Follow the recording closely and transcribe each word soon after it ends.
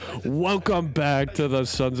Welcome back to the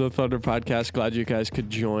Sons of Thunder podcast. Glad you guys could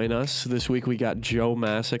join us. This week we got Joe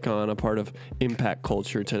Masick on, a part of Impact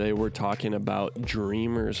Culture. Today we're talking about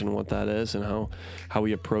dreamers and what that is and how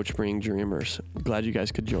we approach being dreamers. Glad you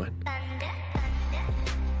guys could join.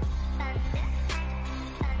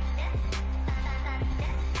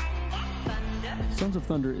 Sons of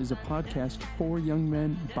Thunder is a podcast for young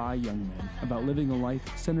men by young men about living a life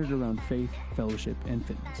centered around faith, fellowship, and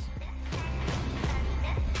fitness.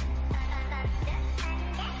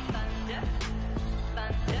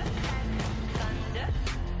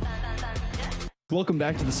 Welcome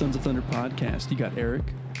back to the Sons of Thunder podcast. You got Eric,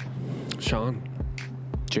 Sean,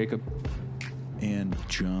 Jacob, and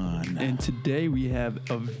John. and today we have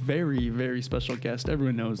a very, very special guest.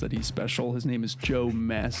 Everyone knows that he's special. His name is Joe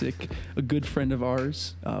Masick, a good friend of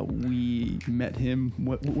ours. We met him.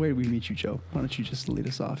 Where did we meet you, Joe? Why don't you just lead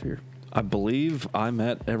us off here? I believe I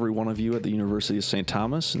met every one of you at the University of St.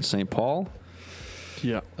 Thomas in St. Paul.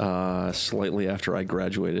 Yeah. Slightly after I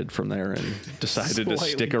graduated from there and decided to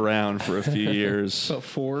stick around for a few years. About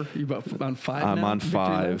four? You about on five I'm now? on Victory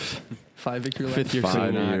lap? 5. 5 victory laps? Fifth year 5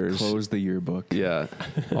 senior. years. Close the yearbook. Yeah,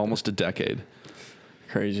 almost a decade.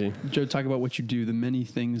 Crazy. Joe, talk about what you do, the many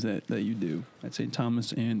things that you do at St.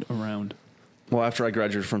 Thomas and around. Well, after I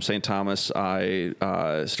graduated from St. Thomas, I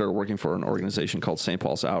started working for an organization called St.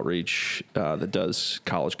 Paul's Outreach that does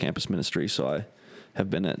college campus ministry. So I have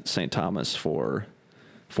been at St. Thomas for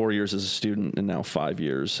 4 years as a student and now 5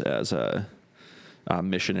 years as a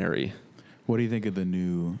missionary. What do you think of the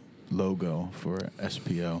new logo for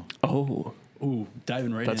SPO? Oh, Ooh,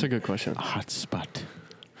 diving right that's in. a good question. Hot spot.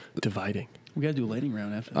 Dividing. We got to do a lightning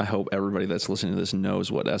round after I that. hope everybody that's listening to this knows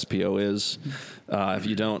what SPO is. If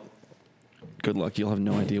you don't, good luck. You'll have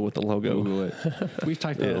no idea what the logo Google it. We've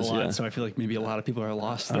talked about it a is, lot, yeah. so I feel like maybe a lot of people are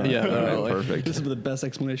lost there. Yeah, all right, perfect. This is the best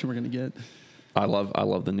explanation we're going to get. I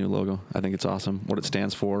love the new logo. I think it's awesome. What it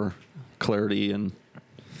stands for, clarity and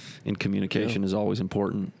in communication is always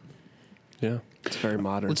important. Yeah. It's very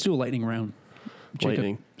modern. Let's do a lightning round. Jacob,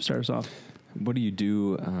 Lightning. start us off. What do you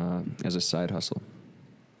do as a side hustle?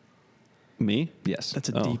 Me? Yes. That's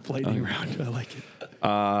a deep lightning round. I like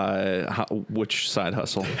it. Which side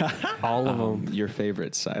hustle? All of them. Your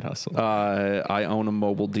favorite side hustle? I own a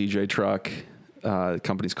mobile DJ truck. The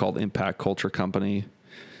company's called Impact Culture Company.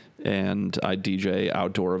 And I DJ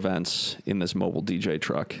outdoor events in this mobile DJ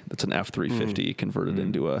truck. That's an F-350 converted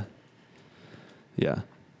into a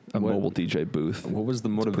What- mobile DJ booth. What was the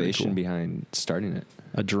pretty motivation cool. behind starting it?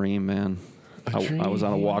 A dream, man. I was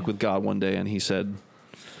on a walk with God one day, and he said,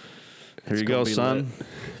 "Here It's you gonna go, be son."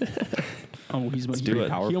 Oh, he's do it.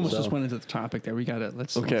 He almost So- just went into the topic there. We got to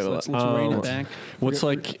let's Okay, let's rein it back. what's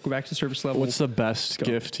We're- like- go back to service level. What's the best Go.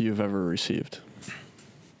 gift you've ever received?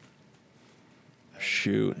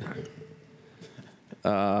 Shoot.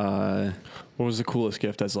 What was the coolest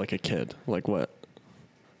gift as like a kid? Like what?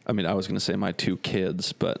 I mean, I was going to say my 2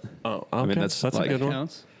 kids, but Oh, okay. I mean, that's a like- good one.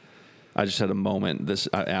 counts? I just had a moment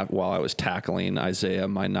while I was tackling Isaiah,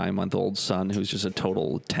 my 9-month-old son, who's just a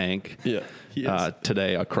total tank. Yeah.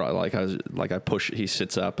 Today, I push. He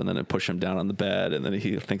sits up, and then I push him down on the bed, and then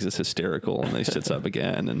he thinks it's hysterical, and then he sits up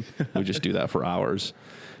again, and we just do that for hours.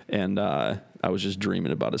 And I was just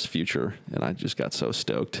dreaming about his future, and I just got so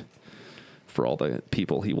stoked for all the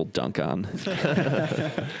people he will dunk on.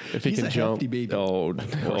 If he He's can a jump. hefty baby.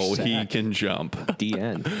 He can jump.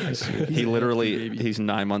 DN. He literally, baby. he's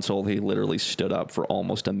 9 months old. He literally stood up for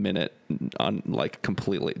almost a minute,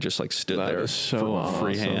 completely, just like stood That there is so for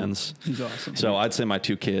free awesome. hands. He's awesome. So I'd say my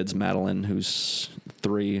 2 kids, Madeline, who's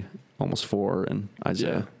 3, almost 4, and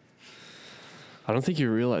Isaiah. I don't think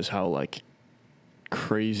you realize how like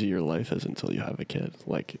crazy your life is until you have a kid.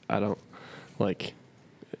 Like I don't like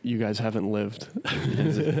you guys haven't lived.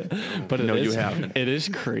 But No, it you is- haven't. It is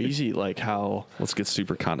crazy like how Let's get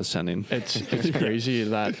super condescending. it's crazy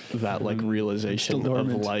that like realization Still of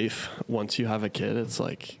dormant. life once you have a kid. It's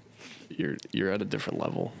like you're at a different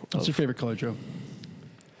level. What's your favorite color, Joe?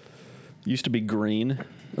 Used to be green.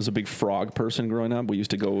 I was a big frog person growing up. We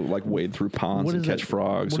used to go like wade through ponds What and does catch that-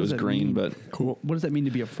 frogs. what So it was does that green, mean? but Cool. What does that mean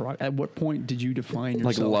to be a frog? At what point did you define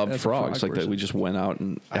like yourself love as a frogs. frog Like that, person? we just went out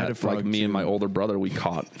and I had a like frog me and too. my older brother, we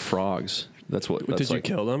caught frogs. That's what. That's Did you like,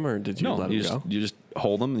 kill them or did you No, let them you go? just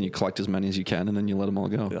hold them and you collect as many as you can and then you let them all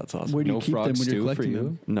go. Yeah, that's awesome. Where do you No keep them frog when you're stew for collecting you?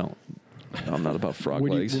 them? No, I'm not about frog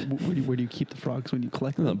Where do, legs. where do you keep the frogs when you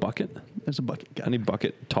collect In a them? bucket. There's a bucket. Got Any it.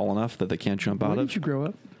 bucket tall enough that they can't jump Where out did of. you grow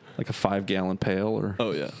up? Like a 5-gallon pail or,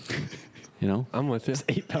 Oh yeah. you know? I'm with you.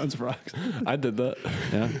 8 pounds of frogs. I did that.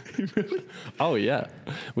 Yeah. Oh yeah,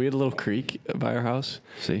 we had a little creek by our house.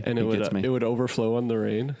 See, and he it would gets me. it would overflow on the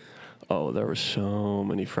rain. Oh, there were so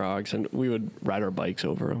many frogs, and we would ride our bikes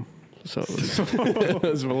over them. So it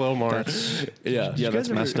was a little more. Yeah, That's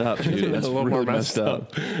messed up, dude. That's a little really more messed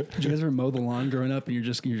up. Did you guys ever mow the lawn growing up and you're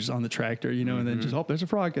just on the tractor, you know, and then just there's a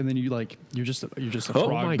frog, and then you're just a Oh,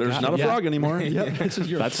 frog. there's God, not a yeah. frog anymore. Yeah,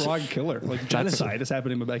 you're That's- a frog killer. Like genocide is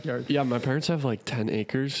happening in my backyard. Yeah, my parents have like 10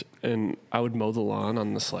 acres, and I would mow the lawn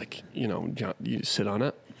on this, like, you sit on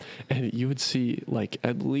it, and you would see like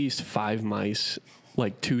at least 5 mice,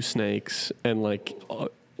 like 2 snakes, and like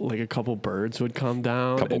a couple birds would come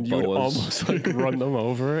down, Couple and you would boas. almost like run them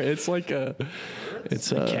over. It's like a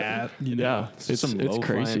Cat, you know. Yeah, it's low-flying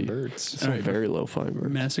crazy. birds. Some very low flying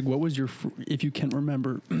birds. Masik, what was your, if you can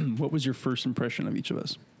remember, what was your first impression of each of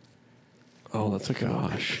us? Oh, that's a good one.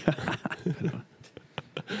 Gosh.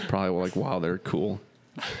 Probably like, wow, they're cool.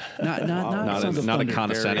 Not Sons of Not a Thunder.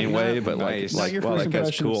 condescending way, but nice. Not like your wow, first that guy's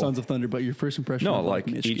impression of cool. Sons of Thunder, but your first impression No, of like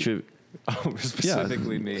Mishki. each of. Oh,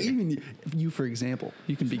 specifically me. Even you, for example,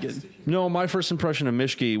 you can begin. No, my first impression of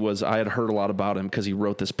Mishki was I had heard a lot about him because he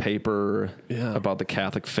wrote this paper Yeah. about the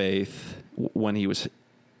Catholic faith when he was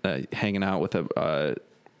hanging out with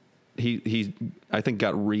he I think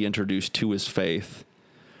got reintroduced to his faith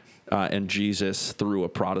and Jesus through a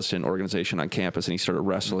Protestant organization on campus, and he started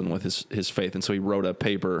wrestling with his faith, and so he wrote a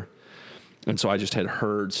paper. And so I just had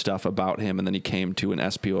heard stuff about him, and then he came to an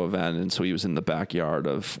SPO event, and so he was in the backyard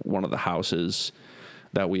of one of the houses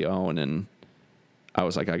that we own, and I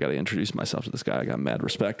was like, I got to introduce myself to this guy. I got mad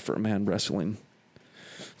respect for a man wrestling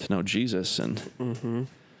to know Jesus, and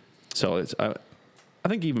so it's I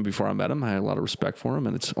think even before I met him, I had a lot of respect for him,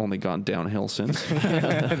 and it's only gone downhill since.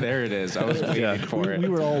 There it is. I was waiting for it. We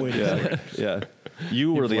were all waiting. for it. Yeah.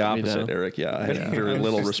 You were the let me opposite, down. Eric. Yeah, I had very I was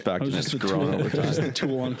little just- respect, I was and just it's the grown tool. over time. Just the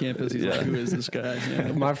tool on campus. He's like, who is this guy?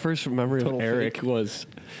 Yeah. My first memory Total of Eric fake. was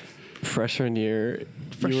freshman year.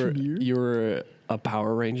 Freshman year? You were a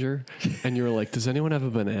Power Ranger, and you were like, "Does anyone have a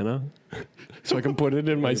banana?" So I can put it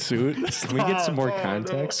in my suit. Can we get some more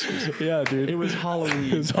context? Yeah, dude. It was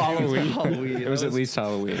Halloween. It was Halloween. Halloween. It was at least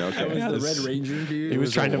Halloween. Okay. Yeah, the Red Ranger, dude. He was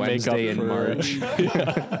was trying a to make up Wednesday in for March.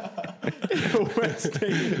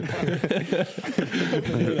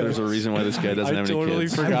 There's a reason why this guy doesn't I have totally any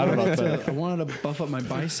kids. forgot about that. I wanted to buff up my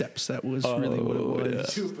biceps. That was really what it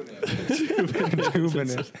was.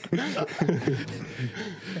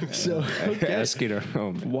 So, okay. Asking her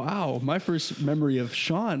home. Wow, my first memory of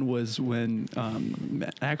Sean was when,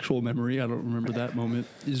 actual memory, I don't remember that moment,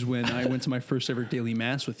 is when I went to my first ever daily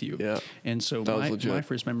mass with you. Yeah. And so That was my legit.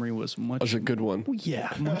 first memory was much. That was a good one.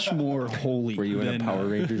 Yeah, much more holy. Were you in than, a Power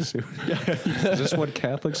Ranger suit? Is this what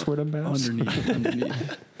Catholics wear to mass?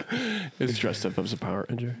 underneath. Is dressed up as a Power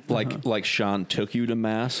Ranger. Like Sean took you to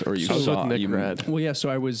mass, or you I was saw with Nick you Red. Well, yeah. So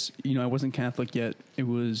I was, I wasn't Catholic yet.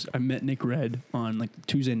 I met Nick Red on like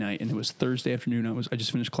Tuesday night, and it was Thursday afternoon. I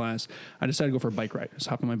just finished class. I decided to go for a bike ride. I was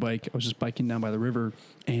hopping my bike. I was just biking down by the river,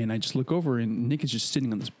 and I just look over, and Nick is just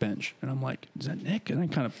sitting on this bench, and I'm like, "Is that Nick?" And I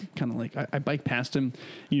kind of like I bike past him.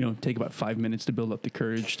 Take about 5 minutes to build up the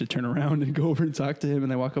courage to turn around and go over and talk to him.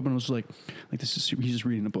 And I walk up, and I was like this is super. He's just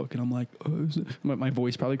reading a book, and I'm like, oh, my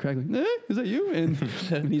voice probably cracked. Like, is that you? And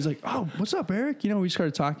he's like, oh, what's up, Eric? We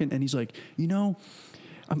started talking, and he's like, I'm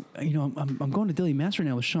going to daily mass right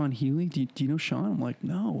now with Sean Healy. Do you know Sean? I'm like,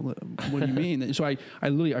 no. What do you mean? So I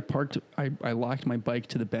literally parked. I locked my bike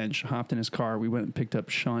to the bench, hopped in his car. We went and picked up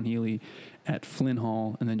Sean Healy at Flynn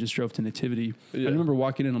Hall, and then just drove to Nativity. Yeah. I remember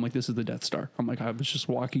walking in. I'm like, this is the Death Star. I'm like, I was just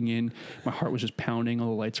walking in. My heart was just pounding. All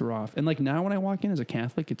the lights are off. And like now, when I walk in as a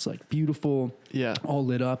Catholic, it's like beautiful. Yeah. All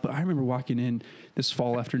lit up. But I remember walking in this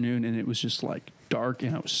fall afternoon, and it was just like dark,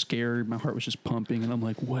 and I was scared. My heart was just pumping, and I'm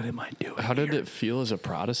like, what am I doing? How did here? it feel as a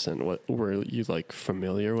Protestant? What were you like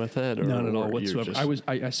familiar with it? Or Not at all were you whatsoever. just-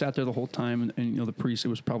 I sat there the whole time, and the priest. It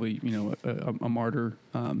was probably a martyr,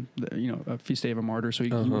 a feast day of a martyr. So he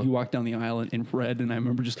walked down the aisle in red, and I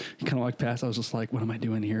remember just he kind of walked past. I was just like, what am I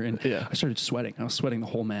doing here? And Yeah. I started sweating. I was sweating the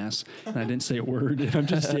whole mass, and I didn't say a word. And I'm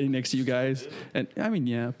just sitting next to you guys, and I mean,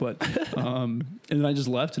 yeah, but and then I just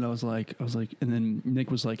left, and I was like, and then Nick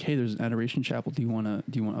was like, hey, there's an adoration chapel. Do you want? I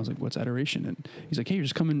was like, what's adoration? And he's like, hey, you're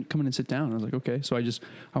just come in and sit down. And I was like, okay. So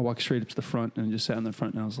I walked straight up to the front and just sat in the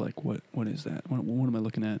front, and I was like, what is that? What am I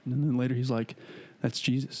looking at? And then later he's like, that's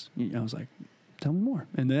Jesus. I was like, tell me more.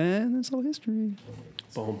 And then it's all history.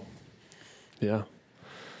 Boom. Yeah.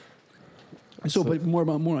 So, but more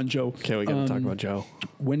on Joe. Okay, we got to talk about Joe.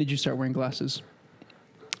 When did you start wearing glasses?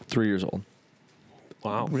 3 years old.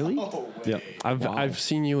 Wow. Really? Yep. I've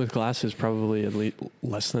seen you with glasses probably at least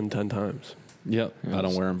less than 10 times. Yep. I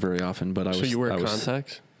don't wear them very often, but So you wear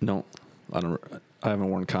contacts? No, I don't. I haven't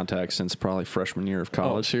worn contacts since probably freshman year of Oh,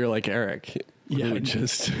 college. so you're like Eric. Yeah, Who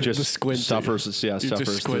just Just squint suffers, suffers through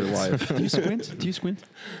squints. life. Do you squint? Do you squint?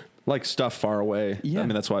 Like stuff far away. Yeah. I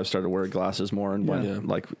mean, that's why I've started wearing glasses more. And when, Yeah.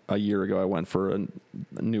 like a year ago, I went for a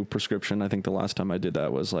new prescription. I think the last time I did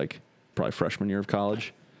that was like probably freshman year of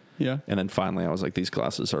college. Yeah. And then finally I was like, these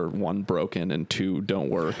glasses are 1, broken, and 2, don't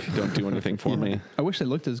work. Don't do anything for me. I wish they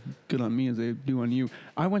looked as good on me as they do on you.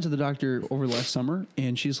 I went to the doctor over last summer,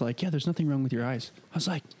 and she's like, yeah, there's nothing wrong with your eyes. I was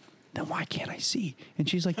like, then why can't I see? And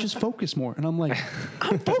she's like, just focus more. And I'm like,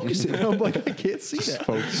 I'm focusing. I'm like, I can't see that.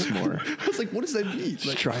 Focus more. I was like, what does that mean?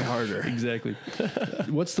 Like, try harder. exactly.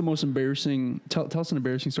 What's the most embarrassing? Tell us an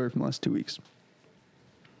embarrassing story from the last 2 weeks.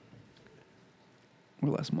 Or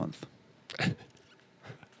last month.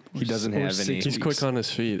 He doesn't Or have 6 any. He's weeks. quick on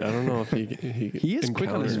his feet. I don't know if he He is quick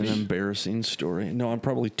on his encounters- An feet. embarrassing story. No, I'm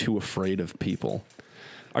probably too afraid of people.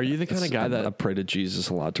 Are you the kind of guy I that pray to Jesus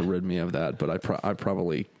a lot to rid me of that, but I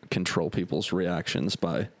probably control people's reactions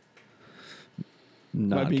by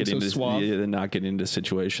not being getting so suave? not getting into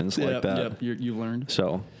situations like that. Yep, you've learned.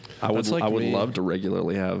 So I would That's like I would me. love to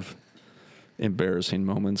regularly have embarrassing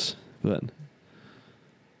moments, but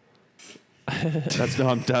that's no.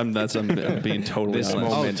 I'm being totally This honest.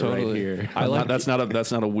 moment totally. right here. I like that's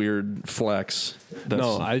not a weird flex. That's,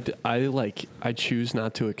 no, I choose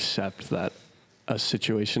not to accept that a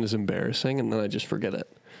situation is embarrassing, and then I just forget it,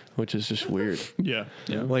 which is just weird. Yeah.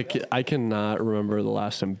 Yeah. Like, I cannot remember the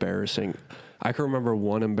last embarrassing. I can remember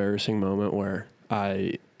one embarrassing moment where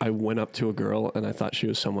I went up to a girl and I thought she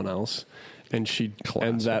was someone else, and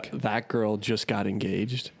that girl just got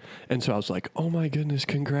engaged, and so I was like, "Oh my goodness,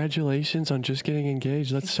 congratulations on just getting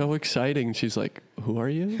engaged! That's so exciting!" She's like, "Who are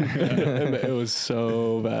you?" And it was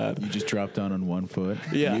so bad. You just dropped down on 1 foot.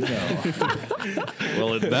 Yeah. You know.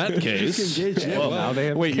 well, in that case, Well, now they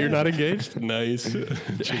have. Wait, you're not engaged? Nice.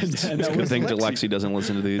 it's a good thing that Lexi doesn't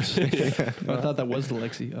listen to these. I thought that was the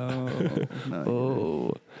Lexi. Oh. No.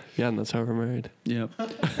 Oh, yeah, and that's how we're married. Yeah.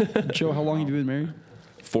 Joe, how long have you been married?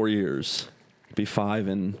 4 years. Be 5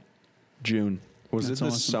 in June. Was That's it the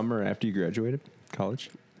awesome. summer after you graduated college?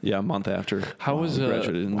 Yeah, a month after. How was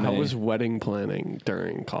graduated in how May. was wedding planning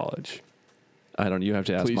during college? I don't. You have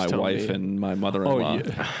to ask Please my tell wife me. and my mother-in-law.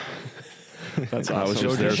 That's I was awesome.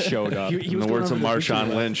 just there. Showed up. He In was the going words of over the victory Marshawn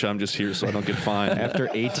lap. Lynch, I'm just here so I don't get fined. After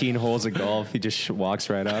 18 holes of golf, he just walks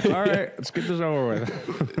right up. All right, let's get this over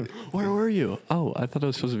with. Where were you? Oh, I thought I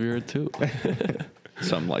was supposed to be here too.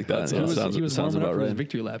 Something like that. He Yeah, was, sounds he was sounds warming up about for his right.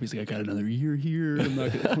 victory lap. He's like, I got another year here. I'm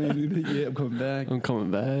not going to plan anything yet. I'm coming back. I'm coming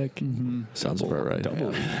back. Sounds about right.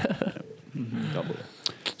 Double. Double.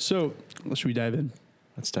 So, should we dive in?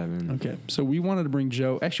 Let's dive in. Okay. So we wanted to bring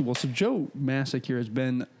Joe. Actually, well, so Joe Masick here has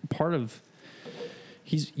been part of.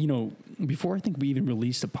 He's, before I think we even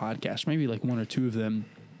released a podcast, maybe like 1 or 2 of them.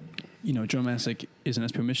 Joe Masick is an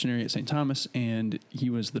SPO missionary at St. Thomas, and he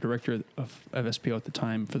was the director of SPO at the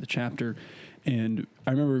time for the chapter. And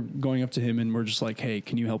I remember going up to him, and we're just like, "Hey,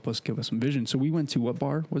 can you help us? Give us some vision." So we went to what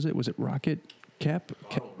bar was it? Was it Rocket Cap?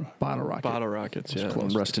 Bottle Rocket. Bottle Rockets. Yeah.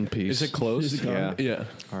 close. Rest in peace. Is it closed? Is it gone? Yeah.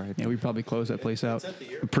 All right. Yeah, we probably closed that place out.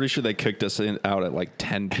 I'm pretty sure they kicked us out at like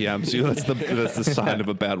 10 p.m. So that's the sign of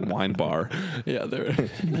a bad wine bar. Yeah. They're.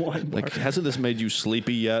 Like, hasn't this made you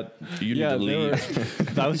sleeply yet? You need Yeah, to they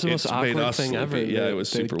leave. That was the It's most made awkward us thing sleepy. ever. Yeah, it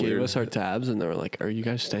was They super gave weird. us our tabs, and they were like, "Are you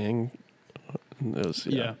guys staying?" And it was,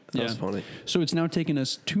 Yeah, that was yeah. funny. So it's now taken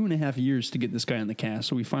us 2.5 years to get this guy on the cast.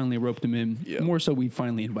 So we finally roped him in. Yeah. More so, we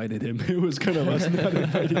finally invited him. It was kind of us not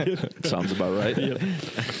inviting him. Sounds about right.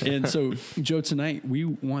 And so, Joe, tonight we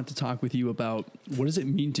want to talk with you about what does it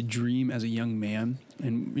mean to dream as a young man,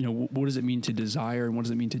 and what does it mean to desire, and what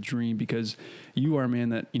does it mean to dream? Because you are a man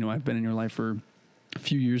that I've been in your life for a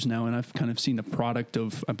few years now, and I've kind of seen the product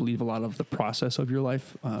of, I believe, a lot of the process of your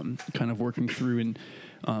life, kind of working through. And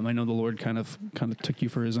I know the Lord kind of took you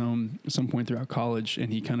for His own at some point throughout college,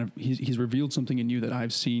 and He's revealed something in you that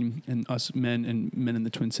I've seen, and us men in the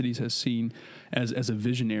Twin Cities has seen as a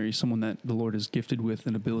visionary, someone that the Lord has gifted with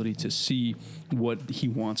an ability to see what He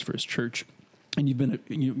wants for His church. And you've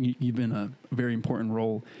been a very important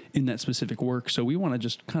role in that specific work. So we want to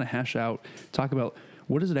just kind of talk about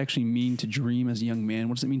what does it actually mean to dream as a young man?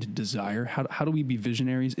 What does it mean to desire? How do we be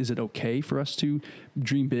visionaries? Is it okay for us to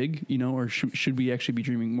dream big, or should we actually be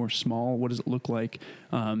dreaming more small? What does it look like?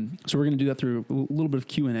 So we're going to do that through a little bit of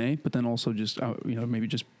Q&A, but then also just, maybe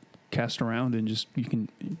just cast around and just, you can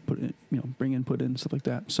put in, bring in, put in, stuff like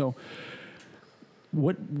that. So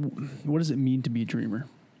what does it mean to be a dreamer?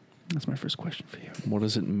 That's my first question for you. What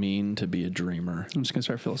does it mean to be a dreamer? I'm just going to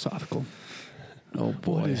start philosophical. Oh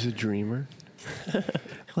boy. What is a dreamer?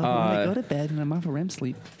 When I go to bed and I'm off a REM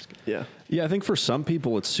sleep. Yeah. Yeah, I think for some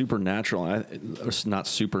people it's supernatural. It's not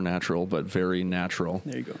supernatural, but very natural.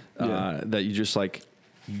 There you go. That you just like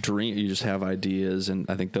dream, you just have ideas. And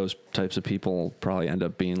I think those types of people probably end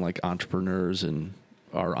up being like entrepreneurs and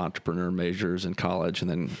are entrepreneur majors in college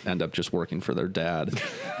and then end up just working for their dad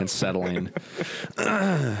and settling.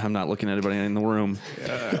 I'm not looking at anybody in the room.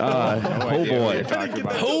 Oh boy.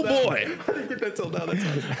 Oh boy.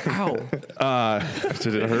 Ow.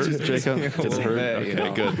 Did it hurt, Jacob? Did it hurt?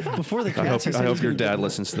 Okay, good. Before the I cast, he said hope he was your gonna dad get-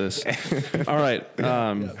 listens to this. All right.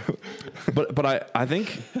 But I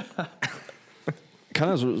think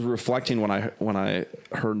kind of was reflecting when I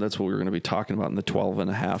heard that's what we were going to be talking about in the 12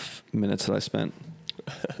 and a half minutes that I spent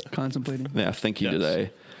contemplating. thinking Yes.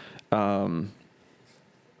 today.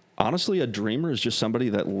 Honestly, a dreamer is just somebody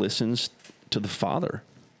that listens to the Father.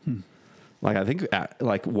 Like I think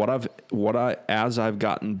like as I've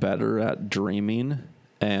gotten better at dreaming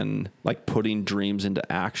and like putting dreams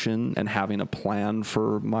into action and having a plan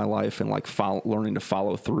for my life and like learning to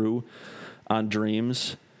follow through on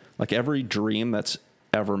dreams, like every dream that's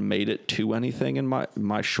ever made it to anything in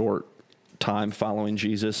my short time following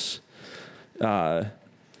Jesus, but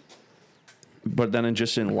then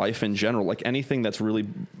in life in general, like anything that's really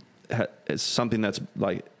is something that's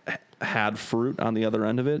like had fruit on the other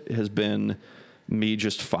end of it has been me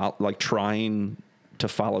just trying to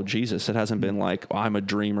follow Jesus. It hasn't been like, oh, I'm a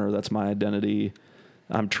dreamer. That's my identity.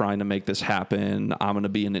 I'm trying to make this happen. I'm going to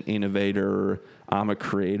be an innovator. I'm a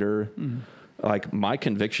creator. Like my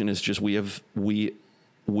conviction is just we have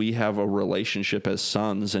a relationship as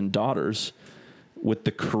sons and daughters with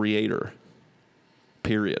the Creator.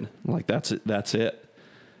 Period. Like that's it. That's it.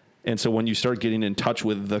 And so when you start getting in touch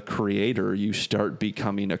with the Creator, you start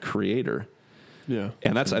becoming a creator. Yeah.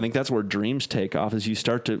 And I think that's where dreams take off is you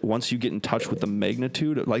start to, once you get in touch with the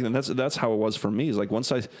magnitude, like, and that's how it was for me is like,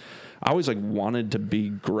 once I always like wanted to be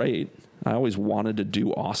great. I always wanted to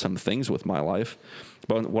do awesome things with my life.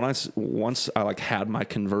 But once I like had my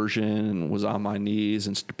conversion and was on my knees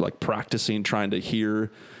and like practicing, trying to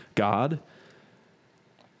hear God,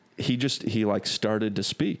 he like started to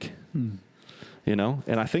speak, you know?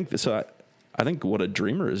 And I think so. I think what a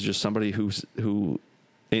dreamer is just somebody who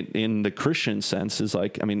in the Christian sense is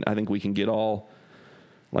like, I mean, I think we can get all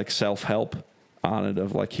like self-help on it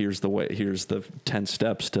of like, here's the 10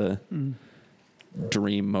 steps to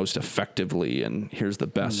dream most effectively. And here's the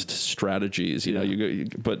best strategies, you know,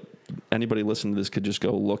 but anybody listening to this could just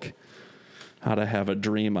go look how to have a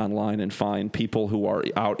dream online and find people who are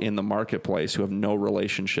out in the marketplace who have no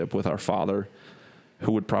relationship with our Father,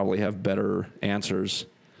 who would probably have better answers.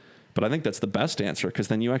 But I think that's the best answer because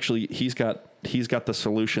then he's got the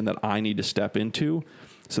solution that I need to step into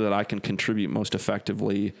so that I can contribute most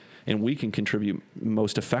effectively and we can contribute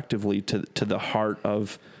most effectively to the heart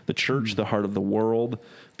of the church, the heart of the world,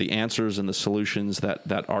 the answers and the solutions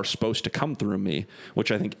that are supposed to come through me,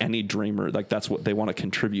 which I think any dreamer, like that's what they want to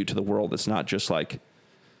contribute to the world. It's not just like,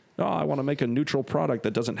 oh, I want to make a neutral product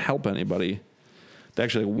that doesn't help anybody. They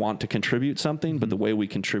actually want to contribute something, but the way we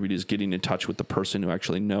contribute is getting in touch with the person who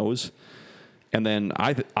actually knows. And then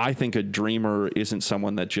I think a dreamer isn't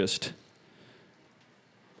someone that just,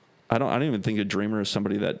 I don't even think a dreamer is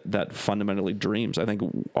somebody that fundamentally dreams. I think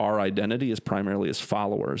our identity is primarily as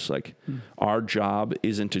followers. Like our job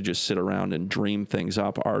isn't to just sit around and dream things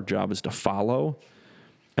up. Our job is to follow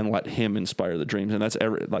and let him inspire the dreams. And that's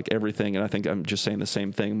everything. And I think I'm just saying the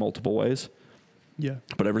same thing multiple ways. Yeah.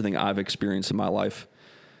 But everything I've experienced in my life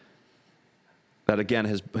that again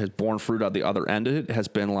has borne fruit at the other end of it has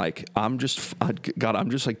been like, I'm just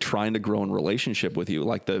like trying to grow in relationship with you.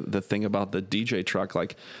 Like the thing about the DJ truck,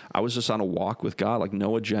 like I was just on a walk with God, like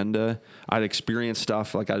no agenda. I'd experienced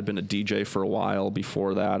stuff. Like I'd been a DJ for a while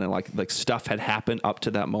before that. And like stuff had happened up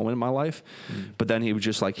to that moment in my life. But then he was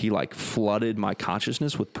just like, he like flooded my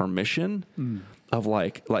consciousness with permission of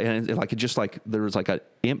like, and it just like, there was like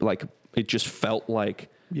it just felt like,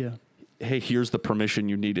 Yeah. hey, here's the permission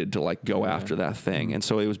you needed to like go after that thing. And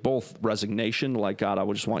so it was both resignation, like, God, I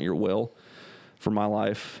would just want your will for my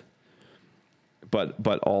life. But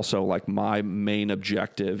also like my main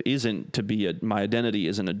objective isn't to be my identity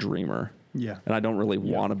isn't a dreamer. Yeah. And I don't really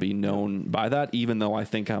want to be known by that, even though I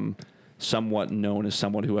think I'm somewhat known as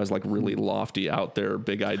someone who has like really lofty out there,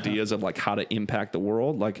 big ideas of like how to impact the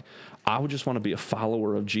world. Like I would just want to be a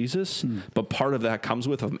follower of Jesus, but part of that comes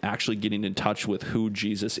with actually getting in touch with who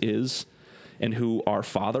Jesus is and who our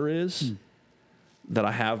Father is that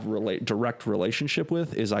I have direct relationship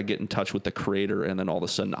with is I get in touch with the Creator and then all of a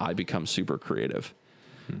sudden I become super creative.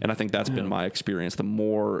 And I think that's been my experience. The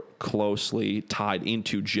more closely tied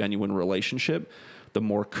into genuine relationship, the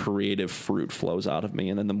more creative fruit flows out of me,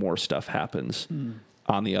 and then the more stuff happens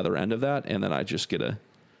on the other end of that, and then I just get to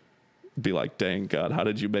be like, dang God, how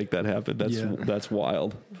did you make that happen? That's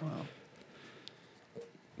wild. Wow.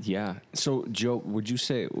 Yeah. So, Joe, would you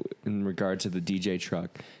say, in regard to the DJ truck,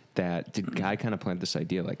 that did God kind of plant this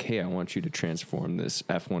idea like, hey, I want you to transform this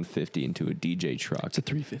F-150 into a DJ truck? It's a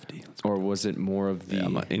 350. Or was it more of the... Yeah,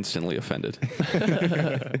 I'm instantly offended.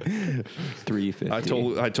 350?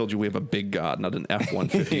 I told you we have a big God, not an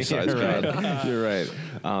F-150 size right. God. You're right.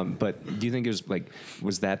 But do you think it was like,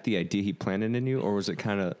 was that the idea he planted in you, or was it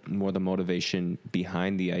kind of more the motivation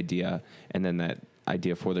behind the idea, and then that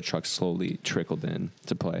idea for the truck slowly trickled in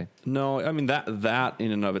to play? No, I mean that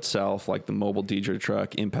in and of itself, like the mobile DJ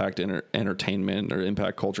truck, Impact Entertainment or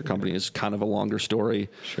Impact Culture Company, is kind of a longer story.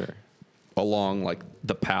 Sure. Along like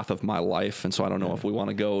the path of my life, and so I don't know if we want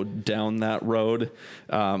to go down that road.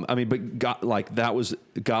 I mean, but God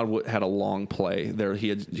had a long play there. He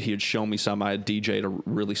had shown me some. I had DJ'd a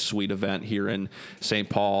really sweet event here in St.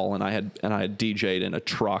 Paul, and I had DJ'd in a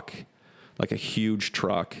truck, like a huge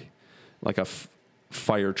truck, like a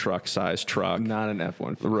fire truck size truck, not an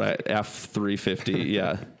F-150, right? F-350,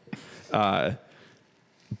 yeah.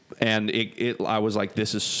 And I was like,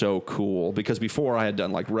 this is so cool, because before I had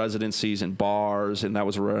done like residencies in bars, and that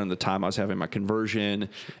was around the time I was having my conversion,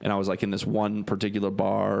 and I was like in this one particular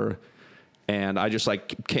bar, and I just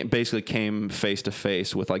like basically came face to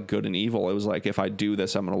face with like good and evil. It was like, if I do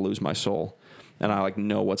this, I'm going to lose my soul, and I like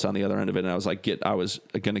know what's on the other end of it. And I was like, it was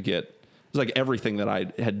like everything that I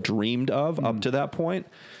had dreamed of up to that point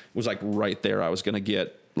was like right there. I was going to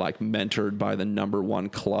get like mentored by the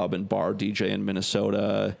 #1 club and bar DJ in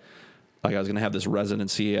Minnesota. Like I was going to have this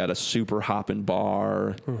residency at a super hoppin'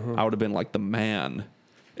 bar. I would have been like the man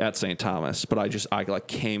at St. Thomas, but I like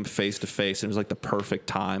came face to face, and it was like the perfect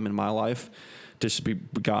time in my life to be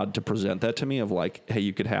God to present that to me of like, hey,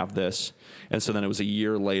 you could have this. And so then it was a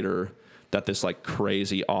year later that this like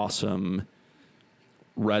crazy, awesome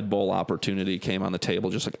Red Bull opportunity came on the table,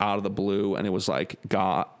 just like out of the blue. And it was like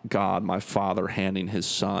God, my Father, handing his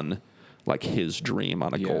son like his dream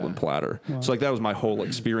on a golden platter. Wow. So like that was my whole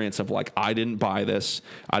experience of like, I didn't buy this.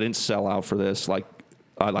 I didn't sell out for this. Like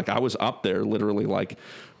I was up there literally like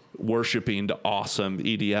worshiping to awesome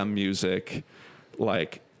EDM music.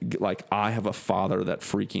 Like I have a Father that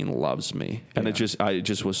freaking loves me. And it just like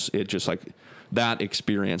that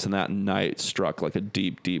experience and that night struck like a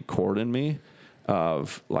deep, deep chord in me.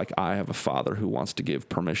 Of like, I have a Father who wants to give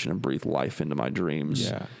permission and breathe life into my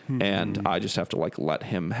dreams, and I just have to like let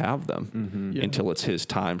him have them until it's his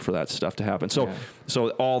time for that stuff to happen. So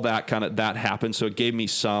all that that happened. So it gave me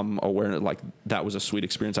some awareness. Like that was a sweet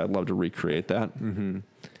experience. I'd love to recreate that. Mm-hmm.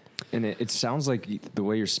 And it sounds like the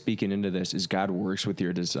way you're speaking into this is God works with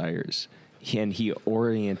your desires. And he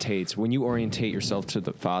orientates, when you orientate yourself to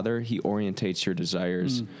the Father, he orientates your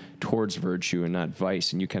desires towards virtue and not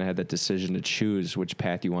vice. And you kind of had that decision to choose which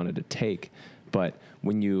path you wanted to take. But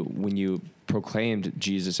when you proclaimed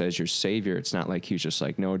Jesus as your Savior, it's not like he was just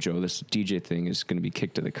like, no, Joe, this DJ thing is going to be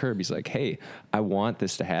kicked to the curb. He's like, hey, I want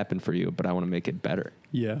this to happen for you, but I want to make it better.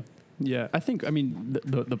 Yeah. Yeah. I think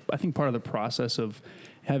part of the process of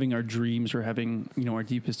having our dreams or having, our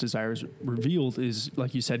deepest desires revealed is,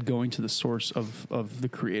 like you said, going to the source of the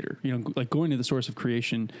Creator. Like going to the source of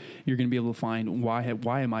creation, you're going to be able to find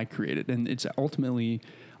why am I created? And it's ultimately,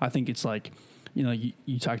 I think it's like,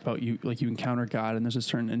 you talked about you encounter God, and there's a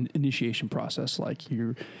certain initiation process. Like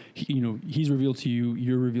he's revealed to you,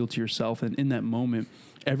 you're revealed to yourself. And in that moment,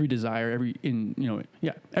 every desire, every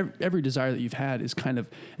desire that you've had is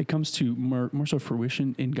it comes to more so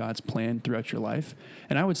fruition in God's plan throughout your life.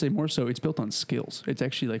 And I would say more so it's built on skills. It's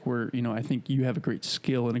actually like I think you have a great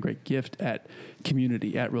skill and a great gift at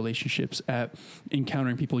community, at relationships, at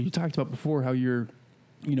encountering people. You talked about before how you're,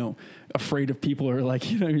 afraid of people, or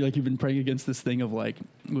like, you've been praying against this thing of like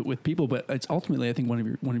with people, but it's ultimately, I think, one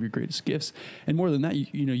of your greatest gifts. And more than that,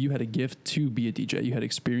 you had a gift to be a DJ. You had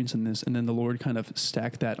experience in this, and then the Lord kind of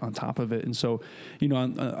stacked that on top of it. And so,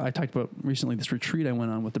 I talked about recently this retreat I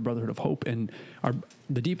went on with the Brotherhood of Hope, and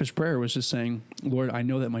the deepest prayer was just saying, Lord, I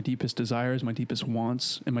know that my deepest desires, my deepest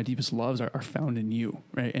wants, and my deepest loves are found in you,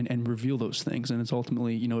 right? And reveal those things. And it's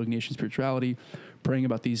ultimately, Ignatian spirituality, praying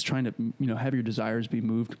about these, trying to, have your desires be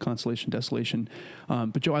moved, consolation, desolation.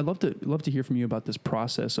 But Joe, I'd love to hear from you about this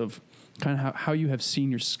process of kind of how you have seen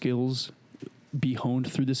your skills be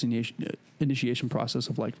honed through this initiation process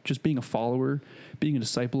of like just being a follower, being a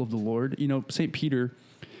disciple of the Lord. St. Peter,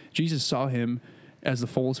 Jesus saw him as the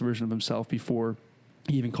fullest version of himself before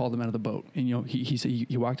he even called him out of the boat. And, he said,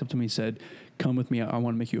 he walked up to me and said, come with me. I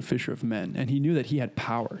want to make you a fisher of men. And he knew that he had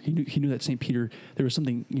power. He knew that St. Peter, there was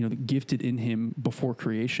something, gifted in him before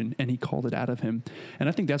creation, and he called it out of him. And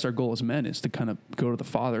I think that's our goal as men, is to kind of go to the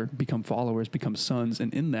Father, become followers, become sons.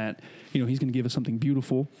 And in that, he's going to give us something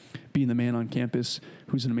beautiful, being the man on campus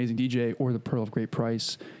who's an amazing DJ, or the pearl of great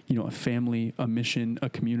price, a family, a mission, a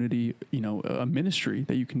community, a ministry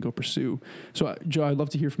that you can go pursue. So, Joe, I'd love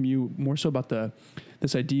to hear from you more so about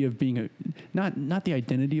this idea of being not the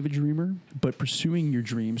identity of a dreamer, but pursuing your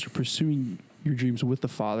dreams, or pursuing your dreams with the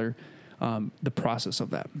Father, the process of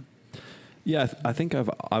that. Yeah, I think I've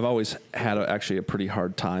always had actually a pretty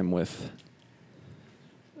hard time with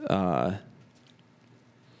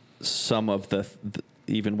some of the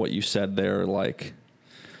even what you said there, like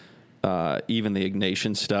even the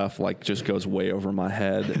Ignatian stuff, like just goes way over my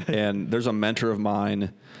head. And there's a mentor of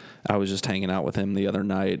mine, I was just hanging out with him the other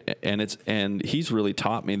night, and he's really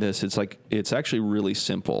taught me this. It's actually really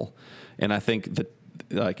simple, and I think that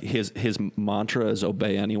like his mantra is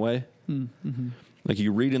obey anyway. Mm-hmm. Like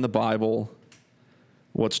you read in the Bible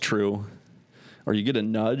what's true, or you get a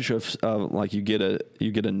nudge of like you get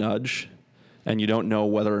a nudge, and you don't know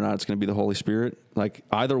whether or not it's going to be the Holy Spirit. Like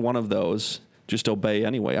either one of those, just obey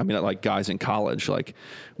anyway. I mean, like guys in college, like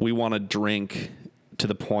we want to drink to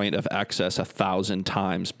the point of excess 1,000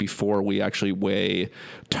 times before we actually weigh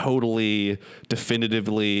totally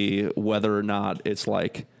definitively whether or not it's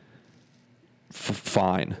like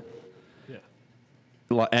fine.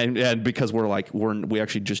 Yeah. And because we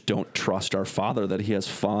actually just don't trust our Father that He has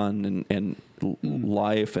fun and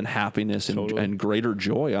life and happiness and greater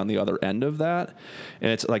joy on the other end of that.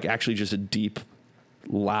 And it's like actually just a deep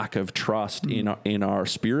lack of trust in our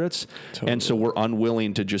spirits. Totally. And so we're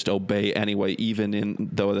unwilling to just obey anyway, even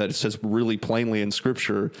though that it says really plainly in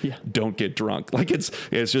Scripture, don't get drunk. Like it's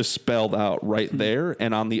just spelled out right there.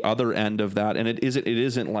 And on the other end of that, and it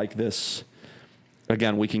isn't like this.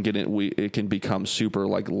 Again, we can get in. It can become super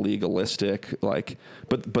like legalistic, like.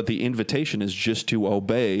 But the invitation is just to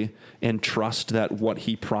obey and trust that what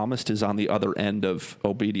He promised is on the other end of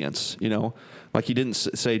obedience. Like He didn't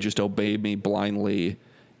say just obey me blindly,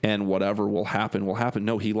 and whatever will happen will happen.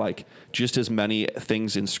 No, He just as many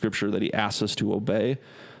things in Scripture that He asks us to obey.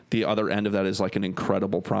 The other end of that is like an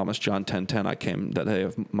incredible promise. John 10:10, I came that they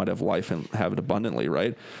might have life and have it abundantly.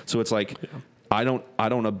 Right. So it's like I don't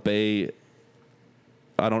obey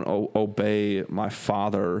my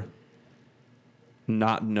Father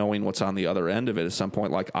not knowing what's on the other end of it at some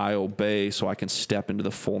point. Like I obey so I can step into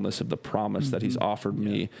the fullness of the promise that He's offered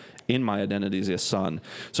me in my identity as a son.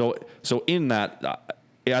 So in that,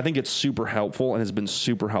 I think it's super helpful and has been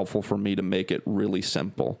super helpful for me to make it really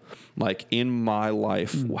simple. Like in my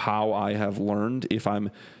life, how I have learned, if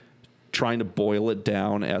I'm trying to boil it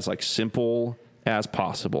down as like simple as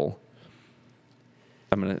possible,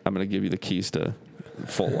 I'm gonna give you the keys to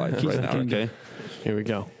full life right now. Okay, here we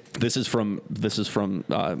go. This is from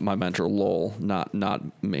my mentor Lowell,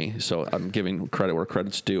 not me. So I'm giving credit where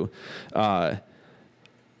credit's due.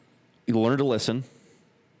 You learn to listen,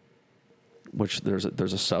 which there's a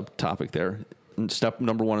subtopic there. And step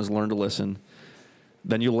number 1 is learn to listen.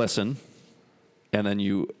 Then you listen, and then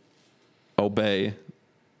you obey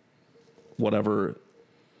whatever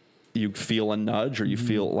you feel a nudge, or you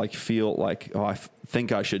feel like oh, I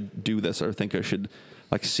think I should do this, or think I should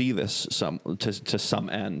like see this to some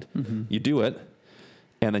end. Mm-hmm. You do it,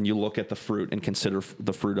 and then you look at the fruit and consider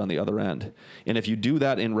the fruit on the other end. And if you do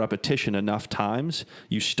that in repetition enough times,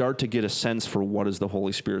 you start to get a sense for what does the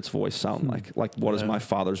Holy Spirit's voice sound like? Like what does my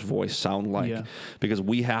Father's voice sound like? Yeah. Because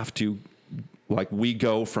we have to, like we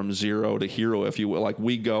go from zero to hero, if you will. Like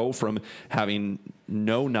we go from having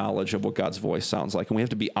no knowledge of what God's voice sounds like. And we have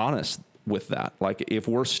to be honest with that. Like if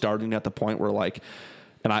we're starting at the point where like,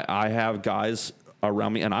 and I have guys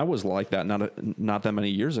around me, and I was like that not that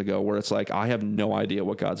many years ago, where it's like I have no idea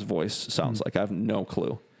what God's voice sounds like. I have no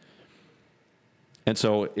clue. And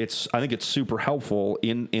so I think it's super helpful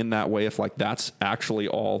in that way, if like that's actually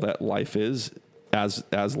all that life is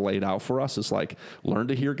as laid out for us, is like learn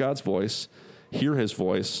to hear God's voice, hear His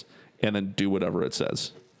voice, and then do whatever it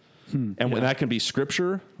says. And when that can be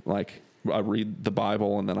Scripture, like I read the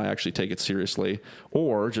Bible and then I actually take it seriously,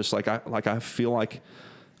 or just like I feel like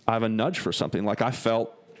I have a nudge for something. Like I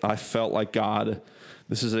felt like God.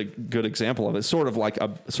 This is a good example of it. It's sort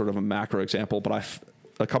of a macro example, but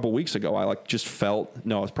a couple weeks ago I like just felt.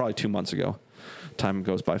 No, it's probably 2 months ago. Time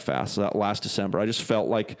goes by fast. So that last December, I just felt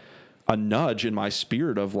like a nudge in my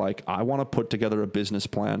spirit of like I want to put together a business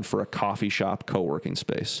plan for a coffee shop co-working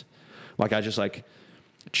space. Like I just like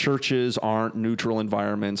churches aren't neutral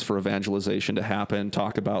environments for evangelization to happen.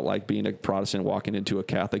 Talk about like being a Protestant walking into a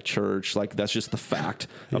Catholic church. Like that's just the fact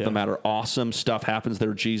of the matter. Awesome stuff happens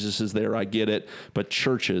there. Jesus is there. I get it. But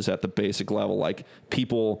churches at the basic level, like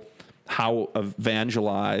people, how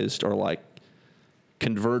evangelized or like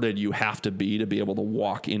converted you have to be able to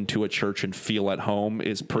walk into a church and feel at home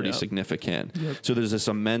is pretty significant. So there's this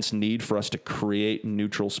immense need for us to create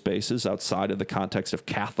neutral spaces outside of the context of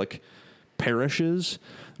Catholic parishes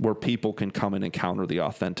where people can come and encounter the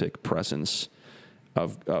authentic presence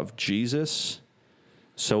of Jesus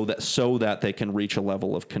so that they can reach a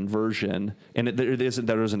level of conversion. And there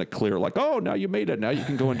isn't a clear like, oh, now you made it, now you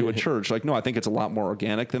can go into a church. Like, no, I think it's a lot more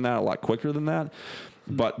organic than that, a lot quicker than that.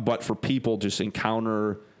 But for people to just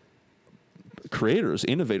encounter creators,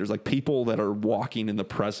 innovators, like people that are walking in the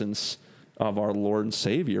presence of our Lord and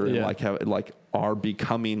Savior and are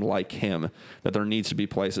becoming like him, that there needs to be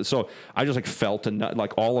places. So I just like felt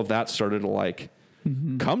like all of that started to like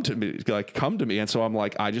come to me. And so I'm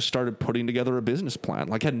like, I just started putting together a business plan.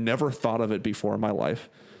 Like I'd never thought of it before in my life.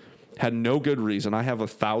 Had no good reason. I have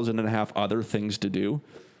 1,500 other things to do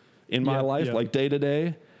in my life, like day to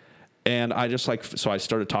day. And I just so I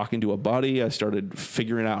started talking to a buddy. I started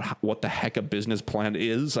figuring out what the heck a business plan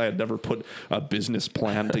is. I had never put a business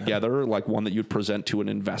plan together, like one that you'd present to an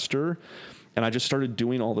investor. And I just started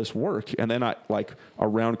doing all this work. And then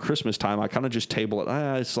around Christmas time, I kind of just table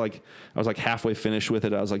it. It's like, I was like halfway finished with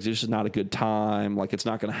it. I was like, this is not a good time. Like it's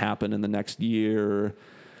not going to happen in the next year.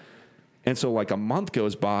 And so like a month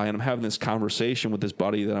goes by and I'm having this conversation with this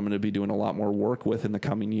buddy that I'm going to be doing a lot more work with in the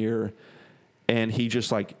coming year. And he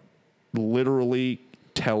just like literally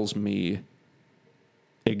tells me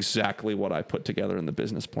exactly what I put together in the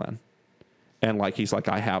business plan. And like, he's like,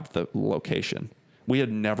 I have the location. We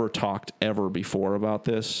had never talked ever before about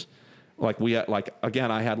this. Like we had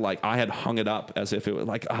I had hung it up as if it was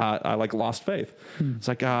like, I like lost faith. It's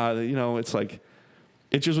like, it's like,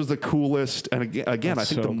 it just was the coolest. And again, I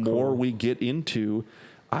think the more we get into,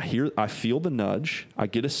 I feel the nudge. I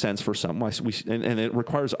get a sense for something. And it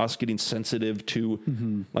requires us getting sensitive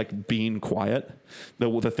to like being quiet.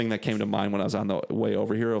 The thing that came to mind when I was on the way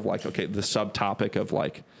over here of like, okay, the subtopic of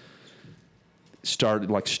like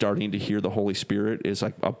starting to hear the Holy Spirit is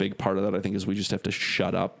like a big part of that. I think is we just have to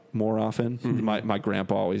shut up more often. My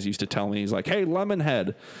grandpa always used to tell me, he's like, hey,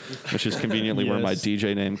 Lemonhead, which is conveniently where my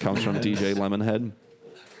DJ name comes from, DJ Lemonhead.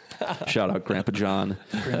 Shout out Grandpa John.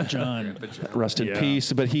 Grandpa John. Rest in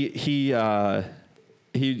peace. But he'd say,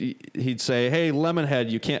 "Hey,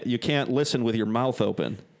 Lemonhead, you can't listen with your mouth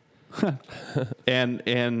open." and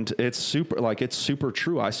it's super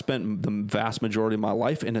true. I spent the vast majority of my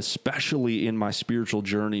life, and especially in my spiritual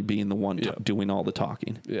journey, being the one doing all the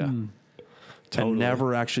talking. Yeah. Totally. And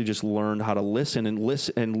never actually just learned how to listen. And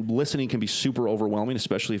listening can be super overwhelming,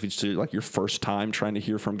 especially if it's like your first time trying to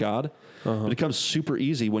hear from God. But it becomes super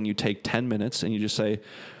easy when you take 10 minutes and you just say,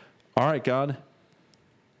 all right, God,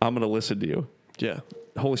 I'm going to listen to you. Yeah.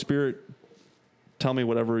 Holy Spirit, tell me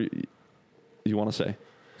whatever you want to say.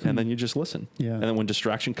 And then you just listen. Yeah. And then when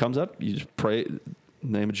distraction comes up, you just pray in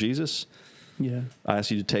the name of Jesus. Yeah. I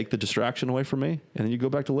ask you to take the distraction away from me. And then you go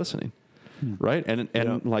back to listening. Right.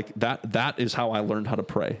 And like that is how I learned how to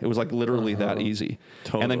pray. It was like literally that easy.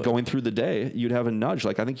 Totally. And then going through the day, you'd have a nudge.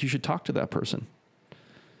 Like, I think you should talk to that person.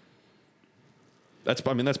 That's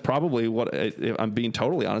probably what, if I'm being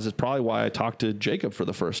totally honest, is probably why I talked to Jacob for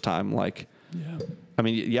the first time. Like,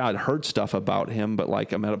 I'd heard stuff about him, but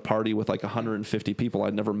like I'm at a party with like 150 people.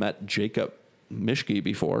 I'd never met Jacob Mischke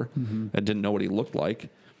before. I didn't know what he looked like.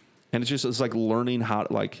 And it's like learning how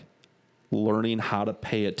to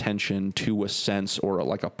pay attention to a sense or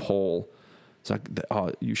like a pull. It's like,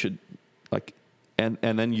 you should like, and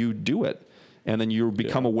then you do it. And then you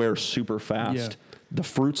become aware super fast. Yeah. The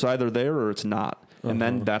fruit's either there or it's not. And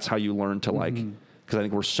then that's how you learn to like, because I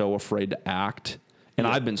think we're so afraid to act. And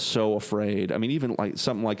I've been so afraid. I mean, even like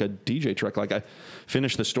something like a DJ truck, like I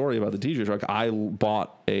finished the story about the DJ truck. I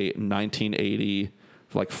bought a 1980,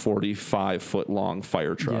 like 45 foot long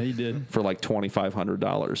fire truck. Yeah, you did. For like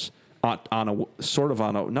 $2,500 on a sort of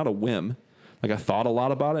not a whim. Like I thought a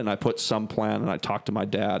lot about it and I put some plan and I talked to my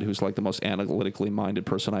dad, who's like the most analytically minded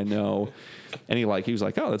person I know. And he was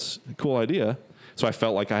like, oh, that's a cool idea. So I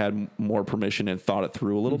felt like I had more permission and thought it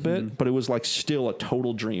through a little bit, but it was like still a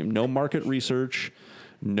total dream. No market research,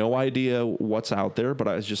 no idea what's out there, but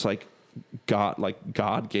I was just like,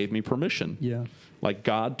 God gave me permission. Yeah. Like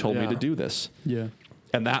God told me to do this. Yeah.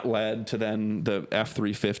 And that led to then the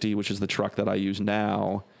F-350, which is the truck that I use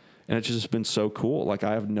now. And it's just been so cool. Like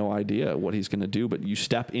I have no idea what he's going to do, but you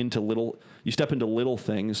step into little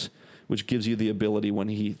things which gives you the ability when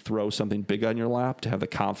he throws something big on your lap to have the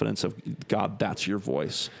confidence of God, that's your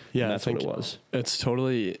voice. Yeah, and that's I what think it was.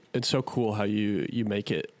 it's so cool how you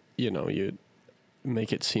make it, you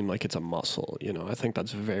make it seem like it's a muscle. I think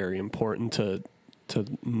that's very important to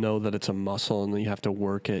know that it's a muscle, and then you have to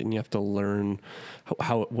work it, and you have to learn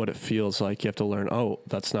what it feels like. You have to learn, oh,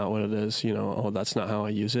 that's not what it is. Oh, that's not how I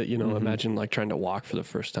use it. Imagine like trying to walk for the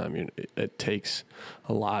first time. It takes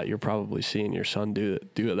a lot. You're probably seeing your son do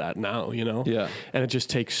that now, Yeah. And it just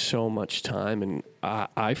takes so much time. And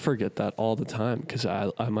I forget that all the time, because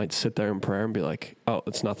I might sit there in prayer and be like, oh,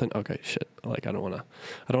 it's nothing. Okay, shit. Like, I don't want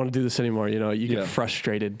to do this anymore. You get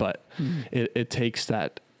frustrated, but it takes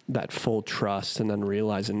that full trust, and then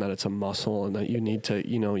realizing that it's a muscle, and that you need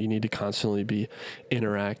to constantly be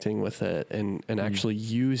interacting with it, and actually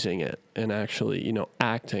using it, and actually,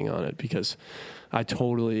 acting on it. Because I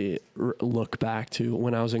totally look back to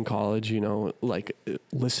when I was in college, like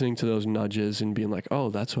listening to those nudges and being like, oh,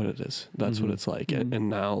 that's what it is. That's what it's like. And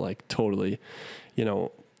now, like, totally,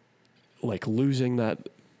 like losing that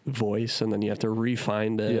voice, and then you have to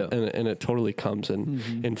refine it, and it totally comes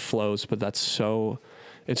in flows. But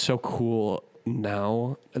it's so cool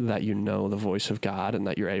now that the voice of God, and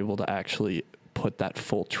that you're able to actually put that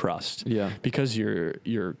full trust. Yeah. Because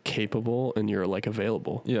you're capable, and you're like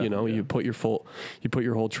available. Yeah. You put your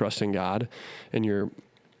whole trust in God, and you're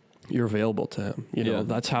available to him.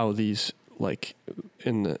 That's how these, like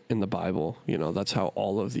in the Bible, that's how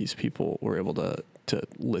all of these people were able to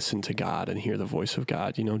listen to God and hear the voice of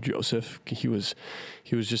God. Joseph, he was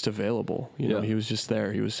just available. He was just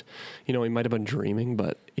there. He was, he might have been dreaming,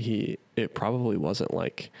 but it probably wasn't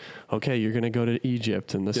like, okay, you're going to go to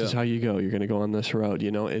Egypt, and this is how you go. You're going to go on this road.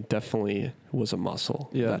 It definitely was a muscle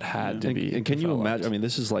that had to be. And can you developed. imagine? I mean,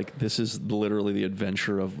 this is literally the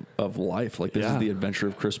adventure of life. Like, this is the adventure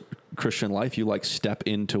of Christian life. You like step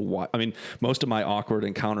into what, I mean, most of my awkward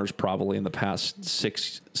encounters probably in the past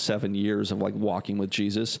 6-7 years of like walking with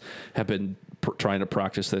Jesus have been trying to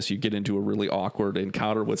practice this. You get into a really awkward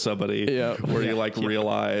encounter with somebody where you like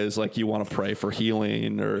realize like you want to pray for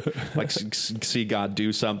healing, or like see God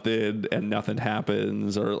do something and nothing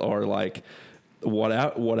happens, or like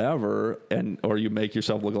whatever, or you make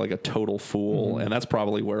yourself look like a total fool. And that's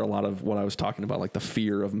probably where a lot of what I was talking about, like the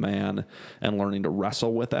fear of man, and learning to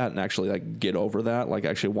wrestle with that and actually like get over that, like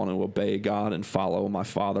actually want to obey God and follow my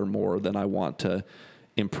Father more than I want to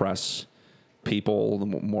impress people, the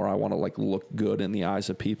more I want to like look good in the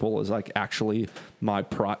eyes of people, is like actually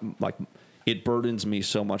like it burdens me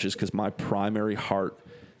so much, is because my primary heart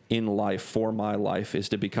in life, for my life, is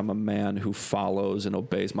to become a man who follows and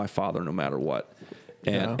obeys my Father no matter what,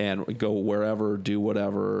 and go wherever, do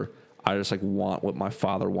whatever. I just like want what my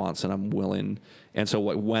Father wants, and I'm willing. And so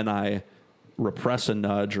like when I repress a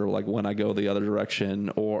nudge, or like when I go the other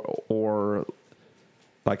direction, or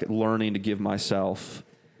like learning to give myself,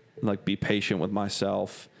 like be patient with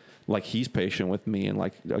myself, like he's patient with me, and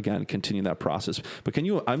like, again, continue that process. But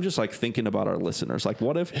I'm just like thinking about our listeners. Like,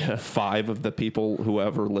 what if 5 of the people who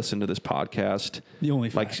ever listen to this podcast, The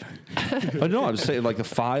only 5. like, no, I'm saying like the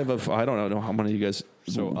 5 of, I don't know how many of you guys,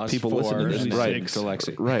 people listen to this, right? 6.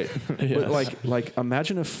 Alexi. Right. But like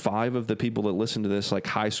imagine if 5 of the people that listen to this, like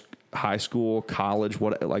high school, college,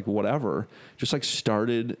 whatever, just like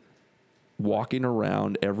started walking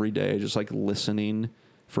around every day, just like listening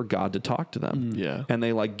for God to talk to them. And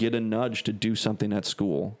they like get a nudge to do something at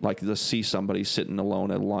school, like to see somebody sitting alone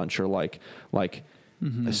at lunch, or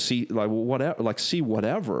see like whatever, like see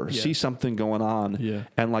whatever, see something going on,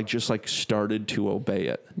 and like just like started to obey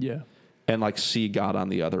it. And like see God on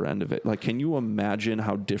the other end of it. Like, can you imagine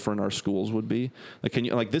how different our schools would be? Like,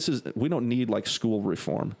 we don't need like school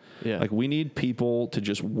reform. Like, we need people to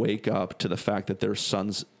just wake up to the fact that they're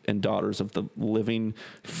sons and daughters of the living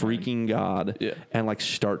freaking God, and like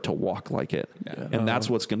start to walk like it. And that's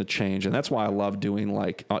what's going to change. And that's why I love doing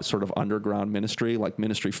like sort of underground ministry, like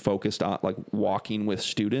ministry focused on like walking with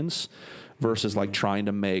students versus like trying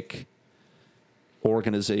to make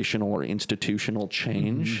organizational or institutional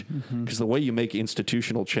change. Because the way you make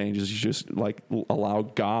institutional change is you just like allow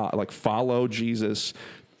God, like follow Jesus,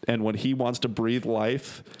 and when he wants to breathe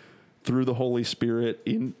life through the Holy Spirit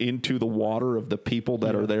into the water of the people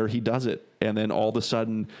that are there, he does it. And then all of a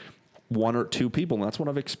sudden, 1 or 2 people, and that's what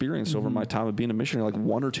I've experienced over my time of being a missionary, like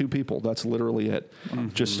 1 or 2 people, that's literally it,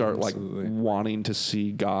 just start like wanting to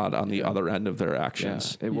see God on the other end of their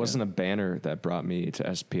actions. It wasn't a banner that brought me to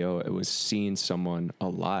SPO. It was seeing someone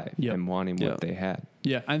alive and wanting what they had.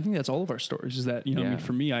 Yeah, I think that's all of our stories. Is that I mean, Yeah.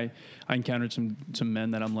 for me, I encountered some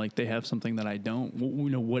men that I'm like, they have something that I don't.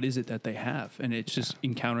 What is it that they have? And it's just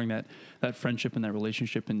encountering that friendship and that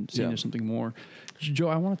relationship and seeing Yeah. there's something more. Joe,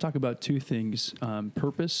 I want to talk about two things: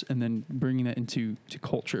 purpose, and then bringing that into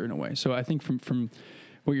culture in a way. So I think from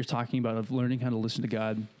what you're talking about of learning how to listen to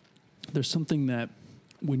God, there's something that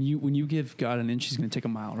when you give God an inch, He's going to take a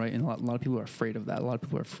mile, right? And a lot of people are afraid of that. A lot of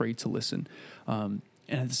people are afraid to listen, and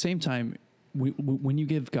at the same time, when you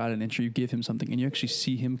give God an inch, or you give Him something, and you actually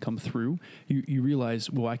see Him come through, you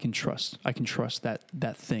realize, well, I can trust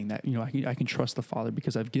that thing, that I can trust the Father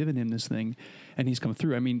because I've given Him this thing, and He's come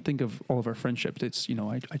through. I mean, think of all of our friendships. It's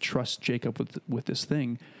I trust Jacob with this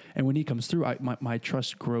thing, and when he comes through, my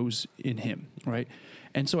trust grows in him, right?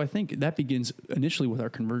 And so I think that begins initially with our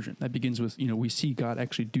conversion. That begins with, we see God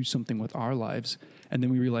actually do something with our lives. And then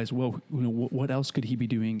we realize, well, what else could He be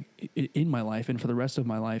doing in my life and for the rest of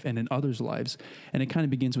my life and in others' lives? And it kind of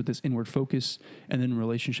begins with this inward focus, and then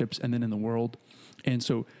relationships, and then in the world. And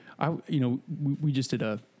so we just did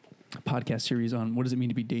a podcast series on what does it mean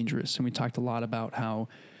to be dangerous. And we talked a lot about how,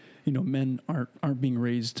 men are being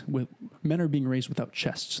raised without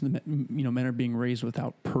chests. Men are being raised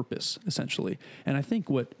without purpose, essentially. And I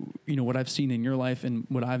think what I've seen in your life and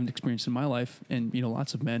what I've experienced in my life, and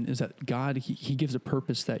lots of men, is that God he gives a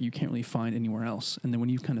purpose that you can't really find anywhere else. And then when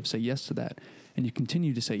you kind of say yes to that, and you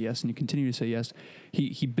continue to say yes, and you continue to say yes,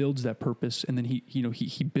 he builds that purpose, and then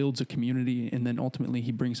he builds a community, and then ultimately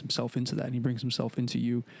He brings Himself into that, and He brings Himself into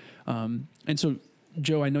you, and so.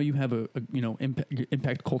 Joe, I know you have a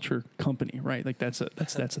impact culture company, right? Like that's a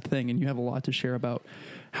thing, and you have a lot to share about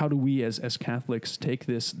how do we as Catholics take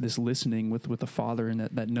this listening with the Father and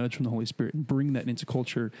that nudge from the Holy Spirit and bring that into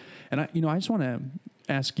culture. And I just want to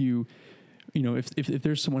ask you, if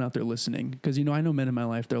there's someone out there listening, because I know men in my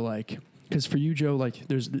life, they're like, because for you, Joe, like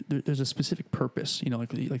there's a specific purpose,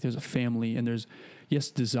 like there's a family, and there's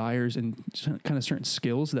desires and kind of certain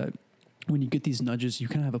skills that. When you get these nudges, you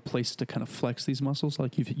kind of have a place to kind of flex these muscles.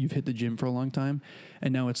 Like you've hit the gym for a long time,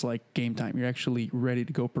 and now it's like game time. You're actually ready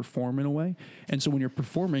to go perform in a way. And so when you're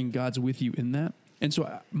performing, God's with you in that. And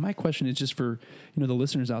so my question is just for, the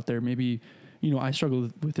listeners out there, maybe, I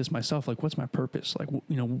struggle with this myself. Like, what's my purpose? Like,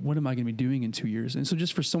 what am I going to be doing in 2 years? And so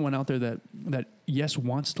just for someone out there that yes,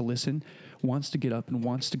 wants to listen, wants to get up and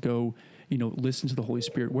wants to go, listen to the Holy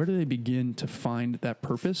Spirit, where do they begin to find that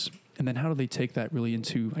purpose? And then how do they take that really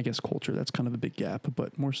into, I guess, culture? That's kind of a big gap,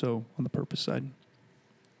 but more so on the purpose side.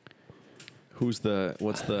 What's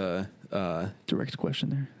the Direct question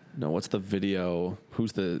there. No, what's the video?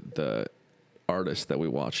 Who's the artist that we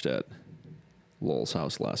watched at Lowell's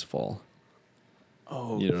house last fall?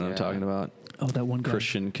 Oh, You know what I'm talking about? Oh, that one guy.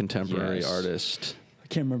 Christian contemporary Yes. artist. I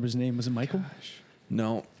can't remember his name. Was it Michael?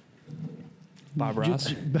 No. Bob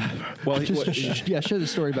Ross. Well, Share the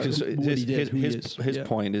story about what he did. who he is. his Yeah.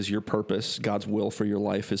 point is your purpose, God's will for your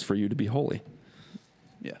life is for you to be holy.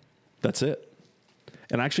 Yeah. That's it.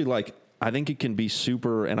 And actually, I think it can be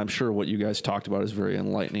super, and I'm sure what you guys talked about is very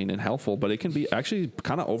enlightening and helpful, but it can be actually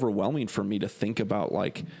kind of overwhelming for me to think about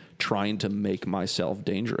trying to make myself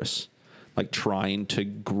dangerous, trying to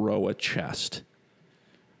grow a chest.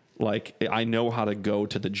 I know how to go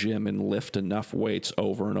to the gym and lift enough weights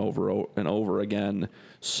over and over and over again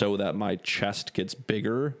so that my chest gets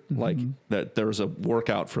bigger. That there's a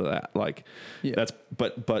workout for that.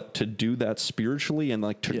 But to do that spiritually and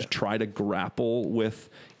try to grapple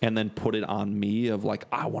with and then put it on me of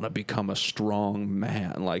I want to become a strong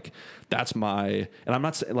man. That's and I'm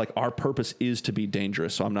not saying our purpose is to be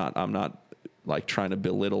dangerous. So I'm not trying to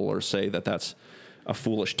belittle or say that that's a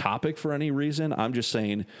foolish topic for any reason. I'm just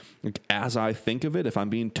saying, as I think of it, if I'm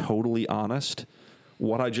being totally honest,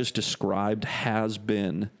 what I just described has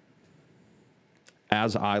been,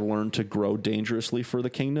 as I learned to grow dangerously for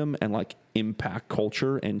the kingdom and impact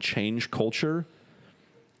culture and change culture,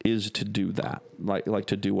 is to do that.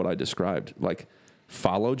 To do what I described,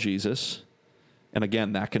 follow Jesus. And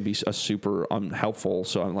again, that can be a super unhelpful.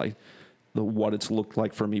 So I'm what it's looked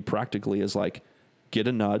like for me practically is get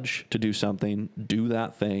a nudge to do something, do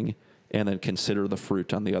that thing, and then consider the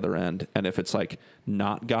fruit on the other end. And if it's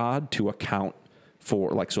not God, to account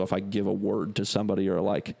for so if I give a word to somebody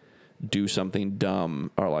or do something dumb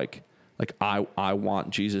or I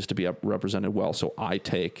want Jesus to be represented well, so I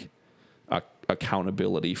take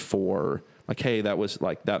accountability for hey, that was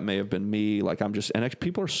that may have been me. I'm just, and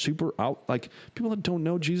people are super out. People that don't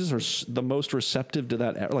know Jesus are the most receptive to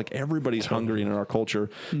that. Everybody's hungry in our culture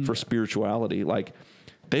for spirituality.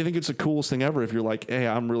 They think it's the coolest thing ever. If you're hey,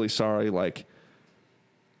 I'm really sorry.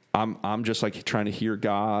 I'm just like trying to hear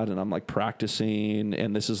God, and I'm like practicing,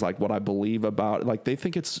 and this is like what I believe about. Like they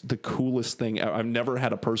think it's the coolest thing. I've never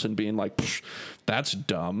had a person being like, "That's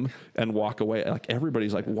dumb," and walk away. Like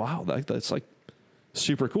everybody's like, "Wow, that's like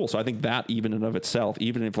super cool." So I think that even in of itself,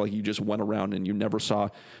 even if like you just went around and you never saw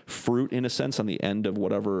fruit in a sense on the end of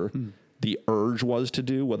whatever the urge was to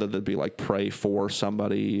do, whether that be like pray for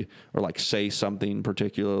somebody or like say something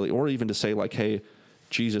particularly, or even to say like, "Hey,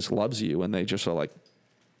 Jesus loves you," and they just are like,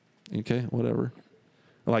 okay, whatever.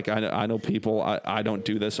 Like I know people, I don't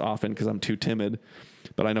do this often because I'm too timid,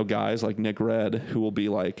 but I know guys like Nick Red who will be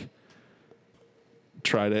like,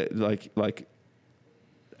 try to like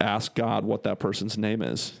ask God what that person's name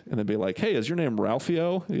is, and then be like, "Hey, is your name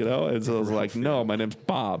Ralphio?" You know, and so I was like, "No, my name's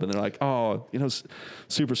Bob," and they're like, "Oh, you know,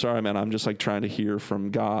 super sorry, man. I'm just like trying to hear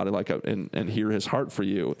from God, and like and hear His heart for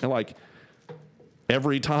you," and like.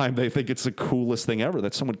 Every time they think it's the coolest thing ever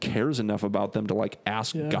that someone cares enough about them to like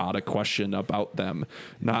ask God a question about them,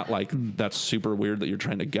 not like that's super weird that you're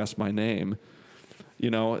trying to guess my name, you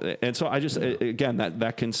know? And so I just, again,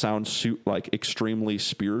 that can sound like extremely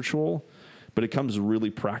spiritual, but it comes really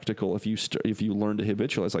practical if you learn to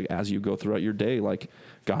habitualize, like as you go throughout your day, like,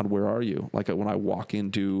 God, where are you? Like when I walk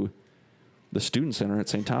into the student center at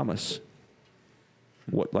St. Thomas,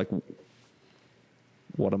 what am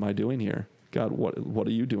I doing here? God, what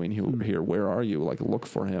are you doing here? Where are you? Like, look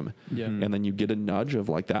for him. Yeah. And then you get a nudge of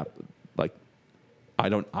like that. Like, I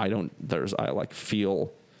like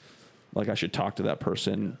feel like I should talk to that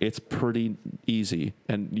person. It's pretty easy.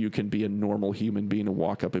 And you can be a normal human being and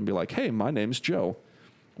walk up and be like, "Hey, my name's Joe.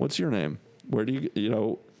 What's your name? Where do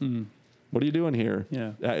what are you doing here?"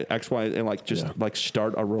 Yeah. X, Y, and like, just like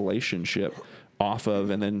start a relationship off of,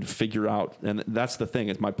 and then figure out. And that's the thing,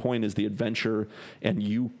 is my point is the adventure,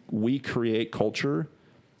 and we create culture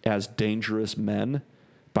as dangerous men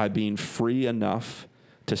by being free enough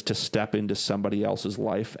to step into somebody else's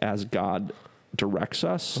life as God directs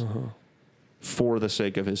us for the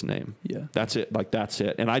sake of his name. Yeah. That's it. Like, that's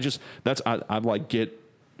it. And I'm like, get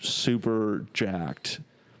super jacked.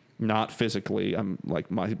 Not physically. I'm like,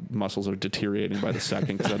 my muscles are deteriorating by the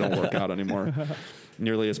second because I don't work out anymore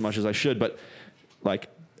nearly as much as I should. But like,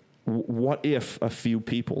 what if a few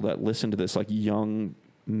people that listen to this, like young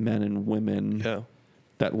men and women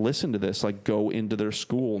that listen to this, like go into their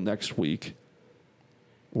school next week,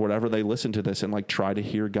 whatever they listen to this, and like try to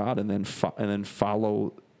hear God, and then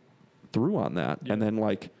follow through on that, and then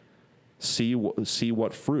like see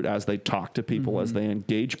what fruit as they talk to people, as they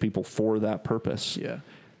engage people for that purpose. Yeah.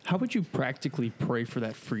 How would you practically pray for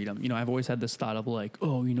that freedom? You know, I've always had this thought of like,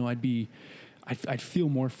 oh, you know, I'd feel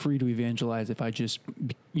more free to evangelize if I just,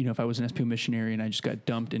 you know, if I was an SPO missionary and I just got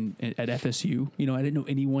dumped at FSU. You know, I didn't know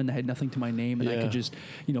anyone that had nothing to my name, and I could just,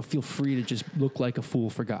 you know, feel free to just look like a fool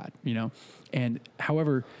for God, you know. And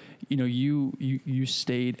however, you know, you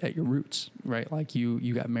stayed at your roots, right? Like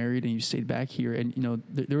you got married and you stayed back here, and you know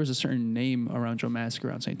there was a certain name around Joe Masick,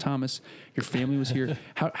 around St. Thomas. Your family was here.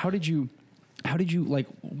 How did you like?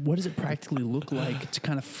 What does it practically look like to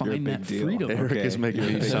kind of find that freedom? Eric is making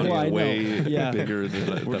me sound Well, I know. way Yeah. bigger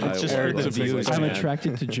than I just was. for the views, I'm man.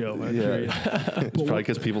 attracted to Joe. It's probably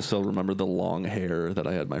because people still remember the long hair that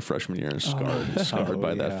I had my freshman year, and scarred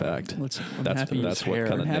by that fact. That's what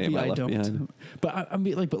kind of name I left behind. But I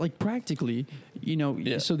mean, like practically, you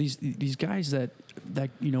know. So these guys that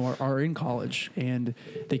you know are in college and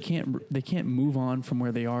they can't move on from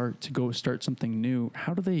where they are to go start something new.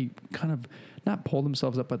 How do they kind of not pull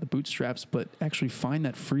themselves up by the bootstraps, but actually find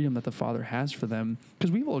that freedom that the Father has for them?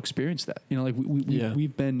 Because we've all experienced that. You know, like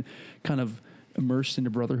we've been kind of immersed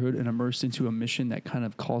into brotherhood and immersed into a mission that kind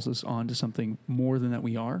of calls us on to something more than that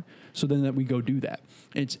we are. So then that we go do that.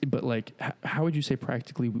 But like, how would you say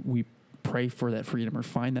practically we pray for that freedom, or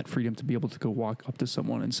find that freedom to be able to go walk up to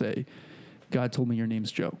someone and say, "God told me your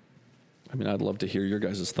name's Joe"? I mean, I'd love to hear your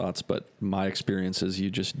guys' thoughts, but my experience is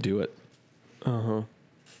you just do it.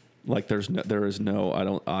 Like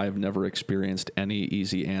I've never experienced any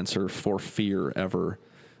easy answer for fear ever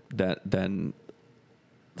than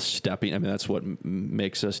stepping. I mean, that's what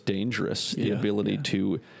makes us dangerous. The ability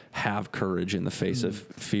to have courage in the face of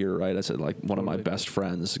fear, right? I said, like, one of my best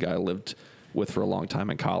friends, the guy I lived with for a long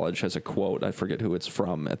time in college, has a quote, I forget who it's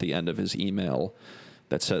from, at the end of his email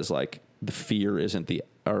that says, like, the fear isn't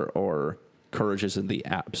or courage isn't the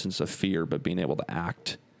absence of fear, but being able to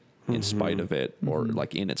act in spite of it, or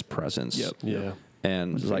like in its presence.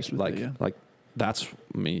 And like that's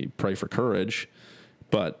me. Pray for courage,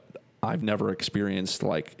 but I've never experienced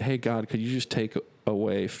like, "Hey God, could you just take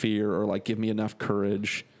away fear," or like give me enough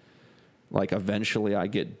courage like eventually I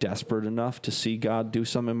get desperate enough to see God do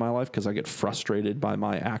something in my life because I get frustrated by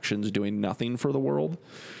my actions doing nothing for the world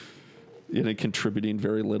and contributing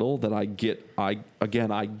very little, that I get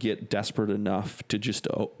desperate enough to just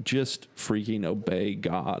freaking obey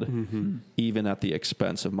God, even at the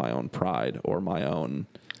expense of my own pride or my own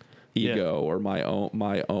ego or my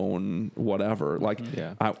own whatever. Like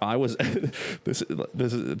I was this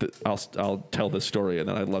is I'll tell this story and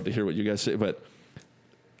then I'd love to hear what you guys say, but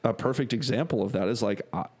a perfect example of that is like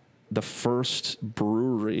the first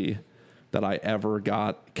brewery that I ever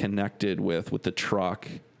got connected with the truck,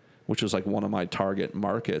 which was like one of my target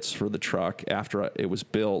markets for the truck after it was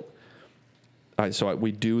built.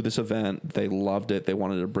 We do this event. They loved it. They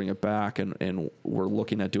wanted to bring it back, and we're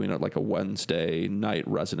looking at doing it like a Wednesday night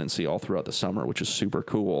residency all throughout the summer, which is super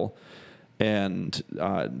cool. And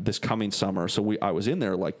this coming summer, I was in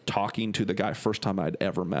there like talking to the guy, first time I'd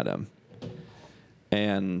ever met him,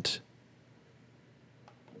 and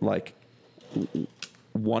like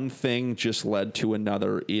one thing just led to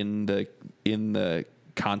another in the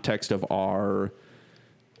context of our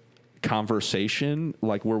conversation,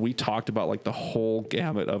 like where we talked about like the whole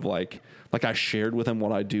gamut of like I shared with him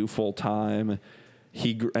what I do full time.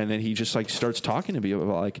 And then he just like starts talking to me about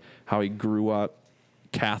like how he grew up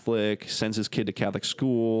Catholic, sends his kid to Catholic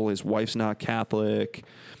school. His wife's not Catholic,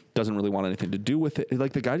 doesn't really want anything to do with it.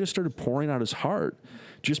 Like the guy just started pouring out his heart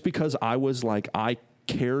just because I was like, I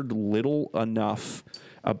cared little enough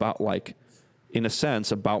about like, in a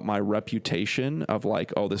sense, about my reputation of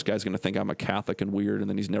like, oh, this guy's going to think I'm a Catholic and weird, and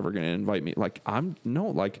then he's never going to invite me. Like, I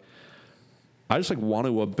just like want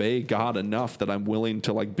to obey God enough that I'm willing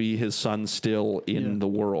to like be his son still in the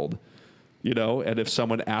world, you know? And if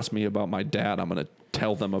someone asks me about my dad, I'm going to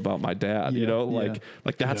tell them about my dad, you know? Like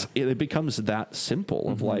that's, it becomes that simple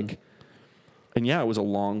of like, and it was a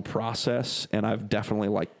long process, and I've definitely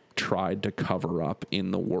like tried to cover up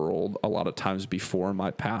in the world a lot of times before in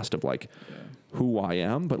my past of like, who I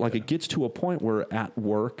am, but like it gets to a point where at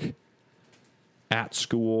work, at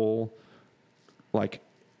school, like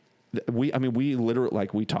we literally,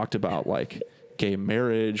 like we talked about like gay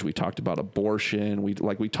marriage, we talked about abortion,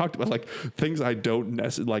 we talked about like things I don't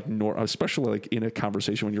necessarily especially like in a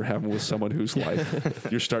conversation when you're having with someone who's like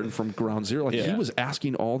you're starting from ground zero. Like he was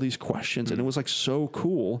asking all these questions and it was like so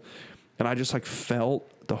cool. And I just like felt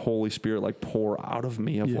the Holy Spirit like pour out of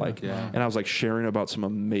me of and I was like sharing about some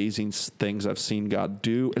amazing things I've seen God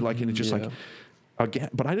do. And like, and it just like, again,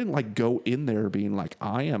 but I didn't like go in there being like,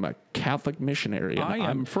 I am a Catholic missionary. And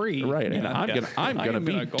I'm free. Right. And I'm going to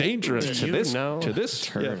be dangerous to this.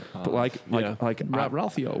 But like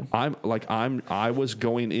Ralphio. I was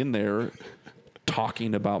going in there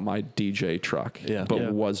talking about my DJ truck,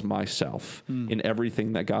 but was myself in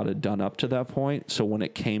everything that God had done up to that point. So when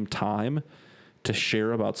it came time to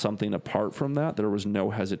share about something apart from that, there was no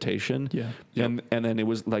hesitation. And then it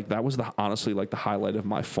was like, that was honestly like the highlight of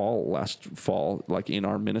my last fall, like in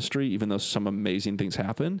our ministry, even though some amazing things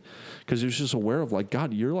happened, because you're just aware of like,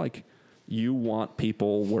 God, you're like, you want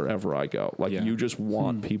people wherever I go. Like you just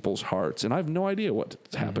want people's hearts. And I have no idea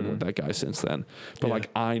what's happened with that guy since then. But like,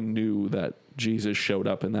 I knew that Jesus showed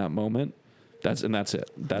up in that moment. That's it.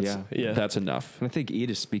 That's enough. And I think,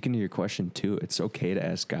 Edith, speaking to your question too, it's okay to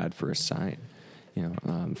ask God for a sign. You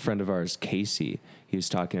know, friend of ours, Casey, he was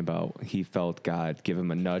talking about, he felt God give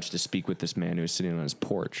him a nudge to speak with this man who was sitting on his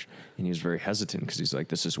porch. And he was very hesitant because he's like,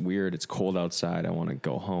 this is weird. It's cold outside. I want to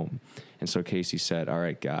go home. And so Casey said, all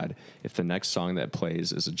right, God, if the next song that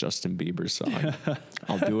plays is a Justin Bieber song,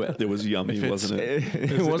 I'll do it. It was yummy, wasn't it?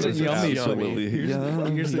 It wasn't yummy. Absolutely.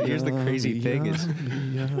 Here's the crazy thing is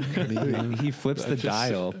he flips the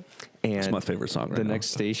dial. And it's my favorite song right now. The next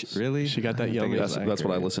station, really? She got that yummy. That's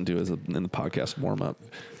what I listen to in the podcast warm up.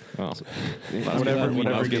 Oh.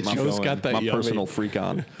 Whatever gets my Joe's got that my yummy. personal freak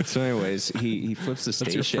on. So anyways, he flips the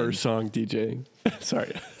station. That's your first song, DJ.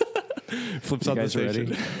 Sorry. Flips on the station.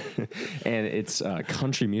 Ready? And it's a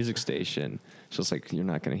country music station. So it's like, you're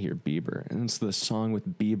not going to hear Bieber. And it's the song with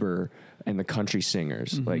Bieber and the country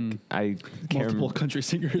singers. Like, I can't Multiple country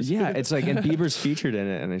singers. Yeah, it's like, and Bieber's featured in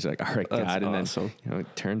it. And he's like, all right, God. That's and awesome. then, he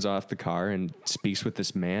turns off the car and speaks with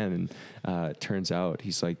this man. And it turns out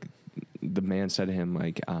he's like, the man said to him,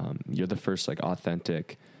 like, you're the first, like,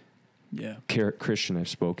 authentic Christian I've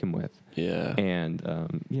spoken with. Yeah. And,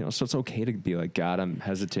 so it's okay to be like, God, I'm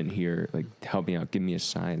hesitant here. Like, help me out. Give me a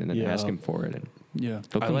sign. And then ask him for it. And he'll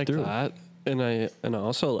come I like through. that. And I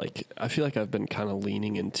also like, I feel like I've been kind of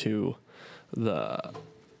leaning into the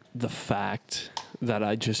fact that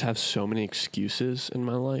I just have so many excuses in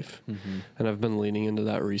my life. And I've been leaning into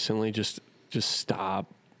that recently. Just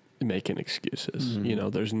stop making excuses. You know,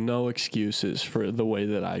 there's no excuses for the way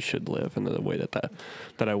that I should live and the way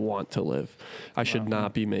that I want to live. I should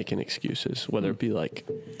not be making excuses, whether it be like,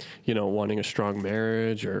 you know, wanting a strong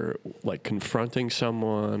marriage or like confronting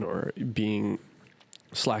someone or being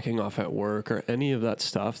slacking off at work or any of that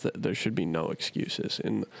stuff. That there should be no excuses.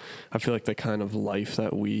 And I feel like the kind of life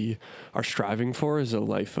that we are striving for is a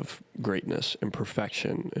life of greatness and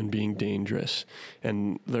perfection and being dangerous.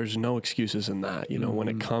 And there's no excuses in that. You know, when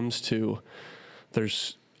it comes to,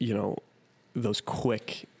 there's, you know, those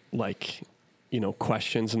quick, like, you know,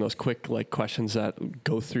 questions and those quick, like, questions that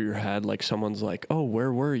go through your head. Like someone's like, oh,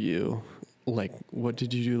 where were you? Like, what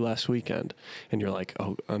did you do last weekend? And you're like,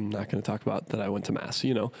 oh, I'm not going to talk about that I went to mass.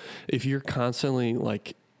 You know, if you're constantly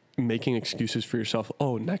like making excuses for yourself,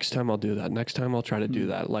 oh, next time I'll do that. Next time I'll try to do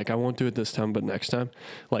that. Like, I won't do it this time, but next time,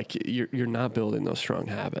 like you're not building those strong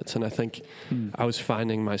habits. And I think I was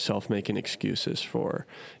finding myself making excuses for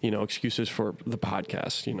the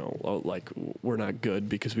podcast, you know, like we're not good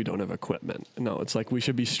because we don't have equipment. No, it's like we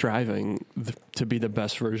should be striving to be the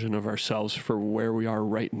best version of ourselves for where we are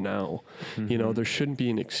right now. You know, there shouldn't be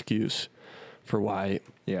an excuse for why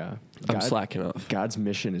I'm slacking off. God's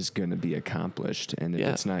mission is going to be accomplished, and if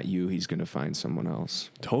it's not you, he's going to find someone else.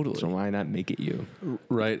 Totally. So why not make it you?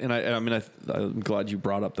 Right. And I'm glad you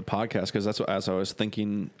brought up the podcast, because that's what, as I was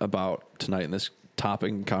thinking about tonight in this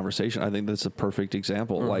topic and conversation, I think that's a perfect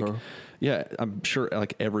example. Like, I'm sure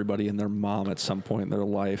like everybody and their mom at some point in their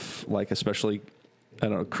life, like especially, I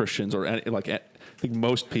don't know, Christians or any, like, I think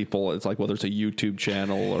most people, it's like whether it's a YouTube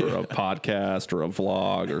channel or a podcast or a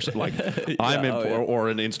vlog or something, like or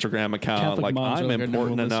an Instagram account. Catholic like I'm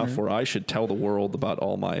important enough listener. where I should tell the world about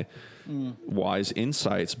all my wise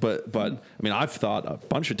insights. But I mean, I've thought a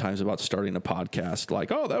bunch of times about starting a podcast.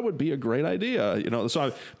 Like, oh, that would be a great idea. You know, so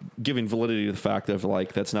I'm giving validity to the fact of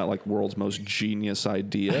like that's not like world's most genius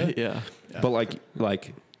idea. But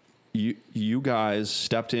like. You guys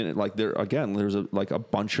stepped in, like there's a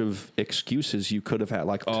bunch of excuses you could have had,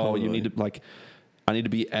 like, oh, you need to, like, I need to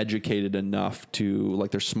be educated enough to,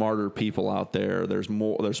 like, there's smarter people out there. There's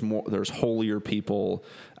holier people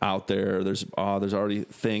out there. There's already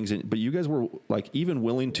things. But you guys were like even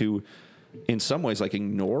willing to, in some ways, like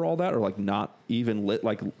ignore all that or like not even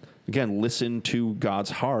listen to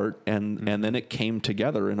God's heart. And then it came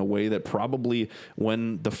together in a way that probably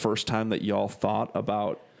when the first time that y'all thought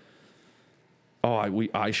about,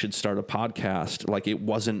 I should start a podcast, like it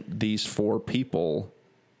wasn't these four people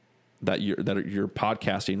that you're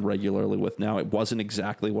podcasting regularly with now. It wasn't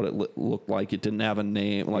exactly what it looked like. It didn't have a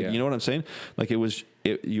name. Like, you know what I'm saying? Like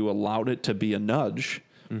you allowed it to be a nudge,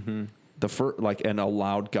 and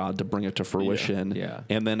allowed God to bring it to fruition.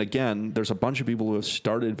 And then again, there's a bunch of people who have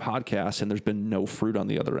started podcasts and there's been no fruit on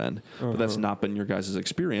the other end. But that's not been your guys'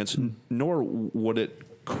 experience, nor would it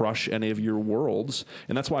crush any of your worlds.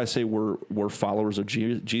 And that's why I say we're followers of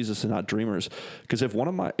Jesus and not dreamers. Because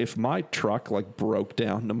if my truck like broke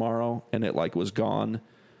down tomorrow and it like was gone,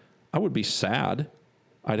 I would be sad.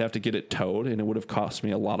 I'd have to get it towed and it would have cost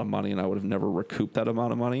me a lot of money and I would have never recouped that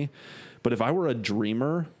amount of money. But if I were a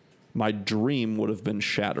dreamer, my dream would have been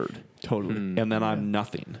shattered. Totally. And then I'm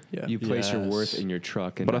nothing. You place your worth in your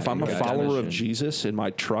truck. And but if I'm a follower of Jesus and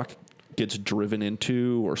my truck gets driven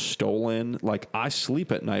into or stolen, like I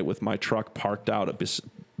sleep at night with my truck parked out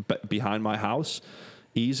behind my house,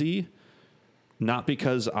 easy, not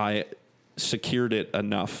because I secured it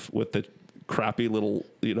enough with the crappy little,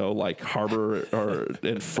 you know, like harbor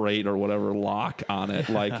and freight or whatever lock on it,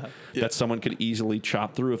 like that someone could easily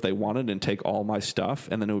chop through if they wanted and take all my stuff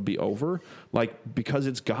and then it would be over. Like, because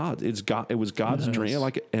it was God's dream.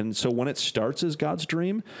 Like, and so when it starts as God's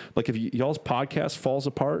dream, like if y'all's podcast falls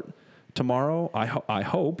apart tomorrow, I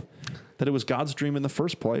hope that it was God's dream in the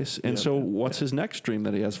first place. And so what's his next dream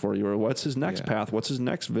that he has for you? Or what's his next path? What's his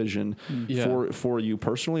next vision for you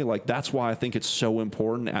personally? Like, that's why I think it's so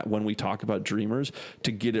important when we talk about dreamers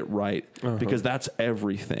to get it right, because that's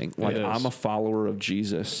everything. Like, I'm a follower of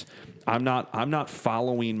Jesus. I'm not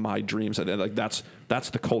following my dreams. Like that's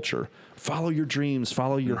the culture. Follow your dreams,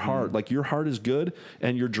 follow your heart. Like, your heart is good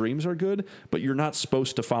and your dreams are good, but you're not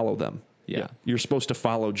supposed to follow them. You're supposed to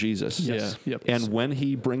follow Jesus. And when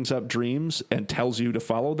he brings up dreams and tells you to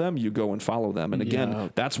follow them, you go and follow them. And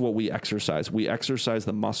again, that's what we exercise. We exercise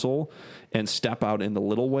the muscle and step out in the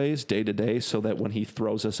little ways day to day so that when he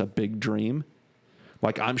throws us a big dream,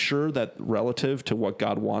 like, I'm sure that relative to what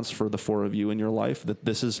God wants for the four of you in your life, that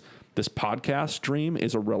this podcast dream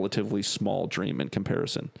is a relatively small dream in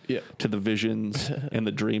comparison to the visions and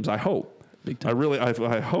the dreams. I hope. I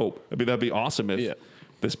hope. I mean, that'd be awesome if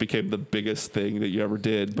this became the biggest thing that you ever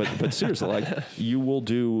did. But seriously, like you will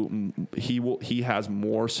do, he has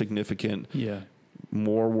more significant,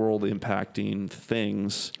 more world impacting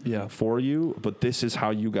things for you. But this is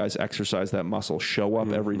how you guys exercise that muscle. Show up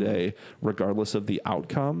every day, regardless of the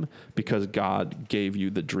outcome, because God gave you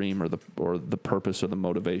the dream or the purpose or the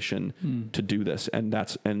motivation to do this. And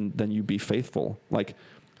then you be faithful. Like,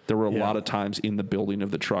 there were a lot of times in the building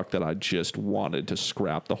of the truck that I just wanted to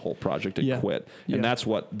scrap the whole project and quit. And that's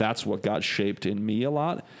what God shaped in me a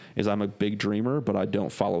lot, is I'm a big dreamer, but I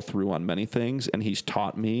don't follow through on many things. And he's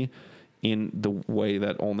taught me in the way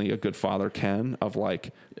that only a good father can, of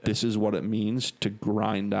like, this is what it means to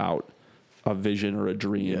grind out a vision or a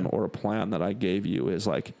dream or a plan that I gave you, is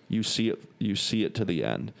like, you see it to the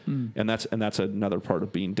end. And that's another part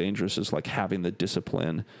of being dangerous, is like having the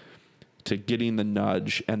discipline to getting the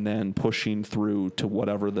nudge and then pushing through to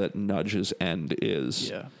whatever that nudge's end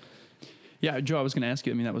is. Yeah, Joe, I was going to ask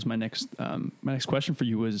you, I mean, that was my next question for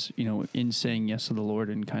you was, in saying yes to the Lord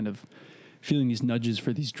and kind of feeling these nudges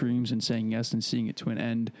for these dreams and saying yes and seeing it to an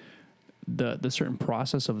end, the certain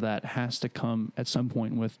process of that has to come at some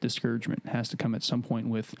point with discouragement, has to come at some point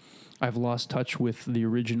with, I've lost touch with the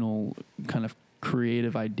original kind of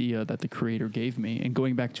creative idea that the Creator gave me. And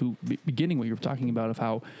going back to beginning what you were talking about, of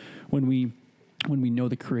how when we know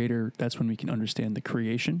the Creator, that's when we can understand the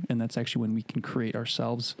creation, and that's actually when we can create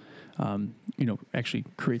ourselves, actually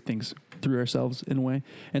create things through ourselves in a way.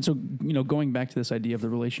 And so, going back to this idea of the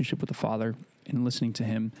relationship with the Father and listening to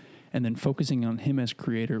Him, and then focusing on Him as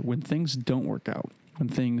Creator when things don't work out,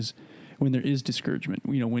 when there is discouragement,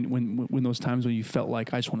 when those times when you felt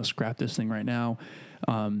like, I just want to scrap this thing right now.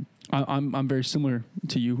 I'm very similar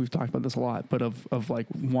to you. We've talked about this a lot, but of like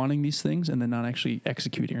wanting these things and then not actually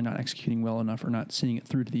executing, or not executing well enough, or not seeing it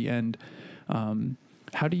through to the end.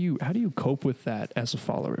 How do you cope with that as a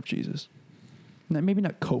follower of Jesus? Maybe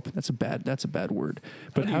not cope. That's a bad word.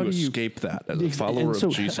 But how do you escape that as a follower of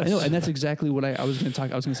Jesus? I know, and that's exactly what I was going to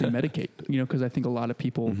talk. I was going to say medicate. Because I think a lot of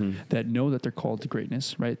people that know that they're called to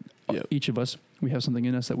greatness, right? Yep. Each of us, we have something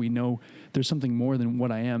in us that we know there's something more than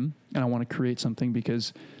what I am, and I want to create something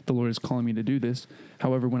because the Lord is calling me to do this.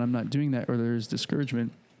 However, when I'm not doing that, or there's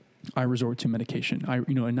discouragement, I resort to medication.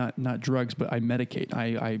 And not drugs, but I medicate.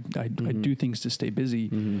 I do things to stay busy.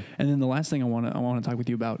 And then the last thing I want to talk with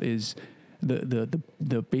you about is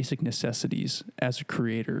the basic necessities as a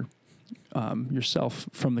creator, yourself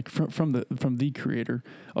from the Creator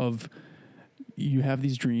of, you have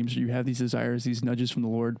these dreams, you have these desires, these nudges from the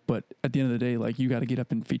Lord, but at the end of the day, like, you got to get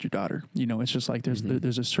up and feed your daughter. It's just like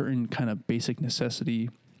there's a certain kind of basic necessity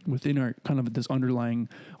within our kind of this underlying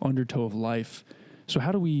undertow of life. So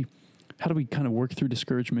how do we kind of work through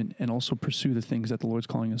discouragement and also pursue the things that the Lord's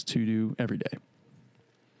calling us to do every day?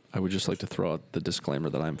 I would just like to throw out the disclaimer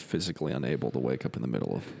that I'm physically unable to wake up in the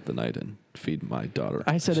middle of the night and feed my daughter.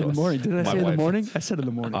 I said in the morning. Did I say in the morning? I said in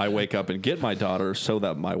the morning. I wake up and get my daughter so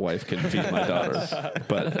that my wife can feed my daughter,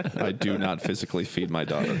 but I do not physically feed my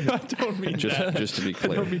daughter. I don't mean that. Just to be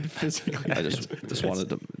clear. I don't mean physically. I just wanted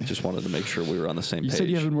to make sure we were on the same page. You said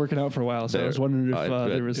you haven't been working out for a while, so I was wondering if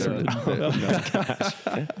there was something.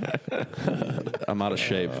 I'm out of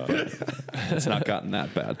shape, but it's not gotten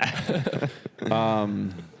that bad.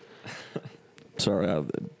 Sorry, I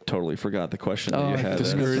totally forgot the question that you had.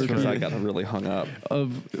 Discouragement. I got really hung up.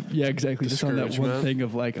 Exactly. Just on that one thing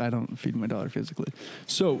of like, I don't feed my daughter physically.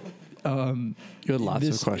 So, you had lots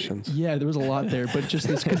of questions. Yeah, there was a lot there, but just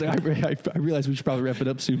this, because I realized we should probably wrap it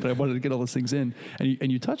up soon, but I wanted to get all those things in,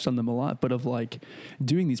 and you touched on them a lot. But of like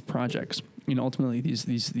doing these projects, ultimately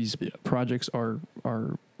these projects are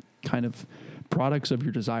kind of products of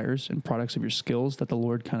your desires and products of your skills that the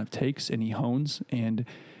Lord kind of takes and He hones and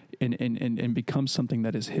becomes something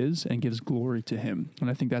that is His and gives glory to Him. And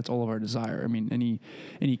I think that's all of our desire. I mean,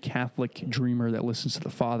 any Catholic dreamer that listens to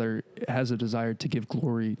the Father has a desire to give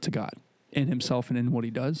glory to God in Himself and in what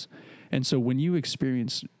He does. And so when you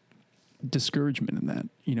experience discouragement in that,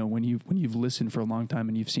 when you've listened for a long time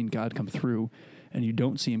and you've seen God come through and you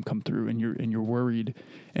don't see Him come through, and you're worried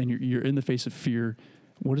and you're in the face of fear,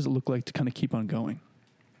 what does it look like to kind of keep on going?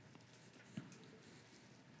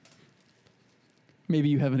 Maybe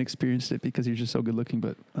you haven't experienced it because you're just so good looking,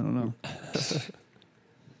 but I don't know.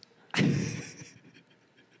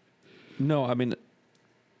 No, I mean,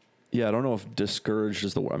 I don't know if discouraged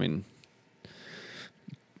is the word. I mean,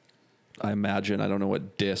 I imagine, I don't know what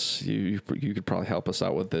you could probably help us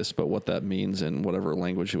out with this, but what that means in whatever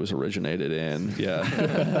language it was originated in.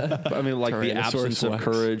 Yeah. I mean, like the absence of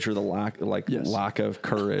courage, or the lack of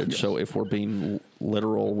courage. Yes. So if we're being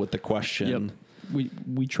literal with the question,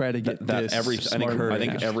 we try to get that this everything. I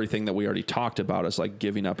think smarter. everything that we already talked about is like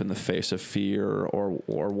giving up in the face of fear or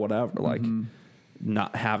whatever, like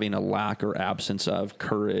not having a lack or absence of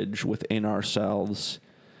courage within ourselves.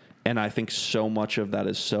 And I think so much of that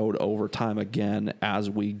is sowed over time again as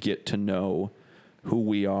we get to know who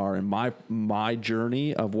we are. And my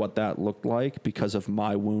journey of what that looked like because of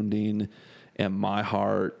my wounding and my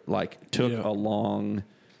heart, like took a long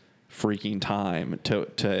freaking time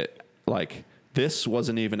to like, this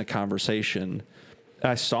wasn't even a conversation.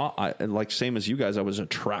 I like same as you guys, I was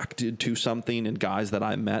attracted to something in guys that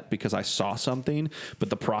I met because I saw something, but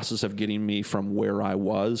the process of getting me from where I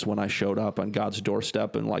was when I showed up on God's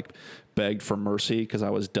doorstep and like begged for mercy because I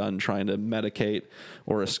was done trying to medicate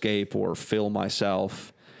or escape or fill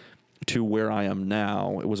myself to where I am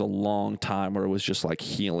now, it was a long time where it was just like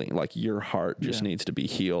healing, like your heart just needs to be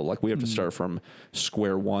healed. Like we have to start from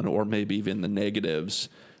square one or maybe even the negatives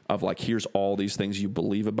of like, here's all these things you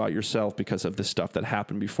believe about yourself because of the stuff that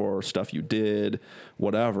happened before, stuff you did,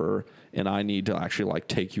 whatever. And I need to actually like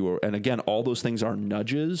take you. And again, all those things are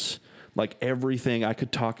nudges. Like everything, I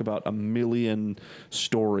could talk about a million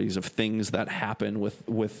stories of things that happen with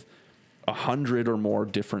 100 or more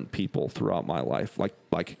different people throughout my life.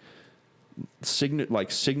 Like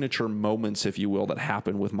signature moments, if you will, that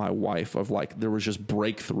happened with my wife of like, there was just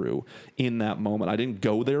breakthrough in that moment. I didn't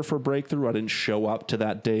go there for breakthrough. I didn't show up to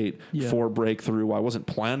that date for breakthrough. I wasn't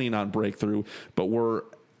planning on breakthrough, but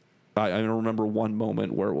I remember one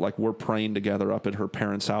moment where like we're praying together up at her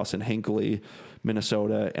parents' house in Hinckley,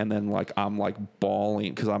 Minnesota. And then like, I'm like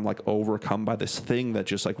bawling because I'm like overcome by this thing that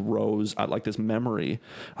just like rose out, like this memory.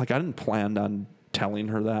 Like I didn't plan on telling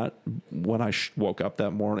her that when I woke up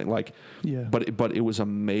that morning, like, but it was a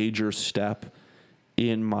major step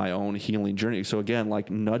in my own healing journey. So again,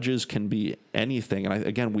 like nudges can be anything.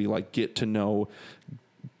 And we like get to know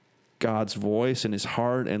God's voice and his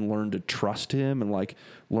heart and learn to trust him, and like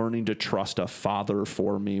learning to trust a father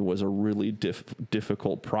for me was a really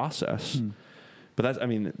difficult process. But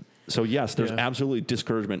so yes, there's absolutely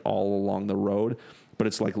discouragement all along the road, but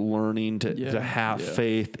it's like learning to have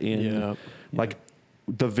faith in like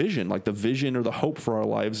the vision or the hope for our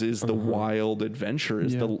lives is the wild adventure,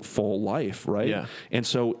 is the full life. Right. Yeah. And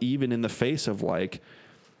so even in the face of like,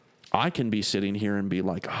 I can be sitting here and be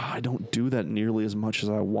like, I don't do that nearly as much as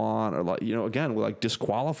I want, or like, again, we like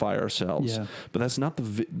disqualify ourselves, but that's not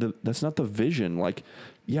that's not the vision. Like,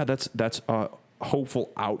 that's a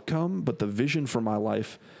hopeful outcome, but the vision for my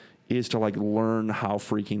life is to like learn how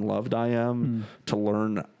freaking loved I am, to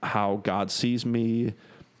learn how God sees me.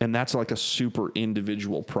 And that's like a super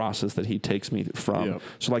individual process that he takes me from. Yep.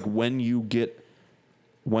 So like when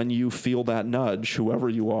you feel that nudge, whoever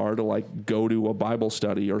you are, to like go to a Bible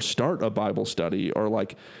study or start a Bible study or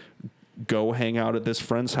like go hang out at this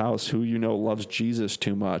friend's house who loves Jesus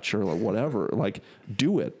too much or whatever, like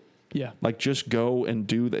do it. Yeah. Like just go and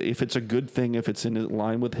do that. If it's a good thing, if it's in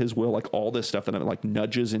line with his will, like all this stuff that I'm like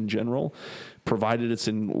nudges in general, provided it's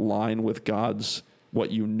in line with what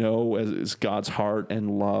is God's heart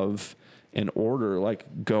and love and order,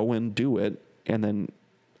 like go and do it. And then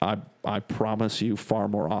I promise you far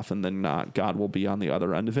more often than not, God will be on the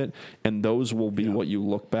other end of it. And those will be what you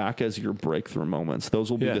look back as your breakthrough moments. Those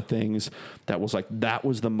will be the things that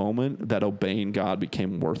was the moment that obeying God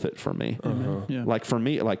became worth it for me. Yeah. Like for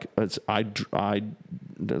me, like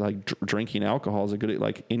drinking alcohol is a good,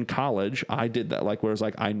 like in college, I did that. Like, whereas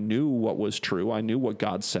like I knew what was true. I knew what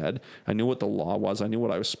God said. I knew what the law was. I knew what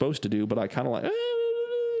I was supposed to do, but I kind of like,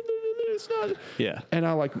 it's not. Yeah. And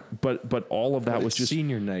I like, but all of that was just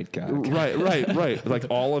senior night, God. Right. Like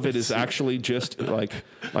all of it is actually just like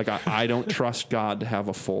I don't trust God to have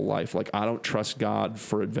a full life. Like I don't trust God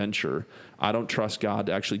for adventure. I don't trust God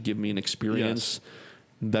to actually give me an experience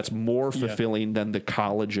that's more fulfilling than the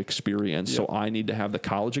college experience. So I need to have the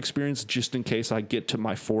college experience just in case I get to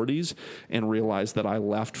my 40s and realize that I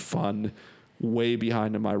left fun way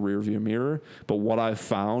behind in my rearview mirror. But what I've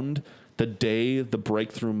found, the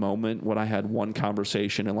breakthrough moment when I had one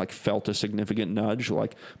conversation and like felt a significant nudge,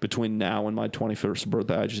 like between now and my 21st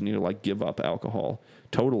birthday, I just need to like give up alcohol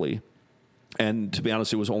totally. And to be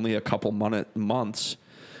honest, it was only a couple months,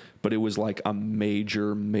 but it was like a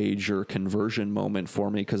major, major conversion moment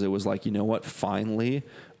for me. Cause it was like, you know what, finally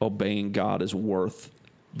obeying God is worth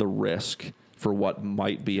the risk for what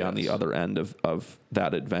might be on the other end of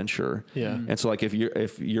that adventure. Yeah. And so like, if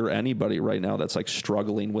you're anybody right now that's like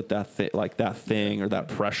struggling with that thing or that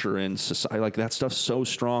pressure in society, like that stuff's so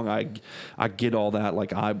strong. I get all that.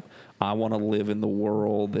 Like I want to live in the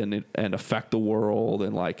world and affect the world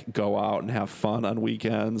and like go out and have fun on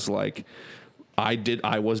weekends. Like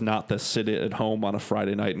I was not the sit at home on a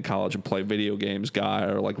Friday night in college and play video games guy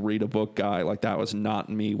or like read a book guy. Like that was not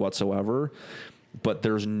me whatsoever. But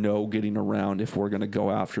there's no getting around if we're going to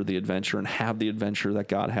go after the adventure and have the adventure that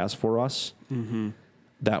God has for us. Mm-hmm.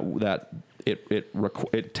 That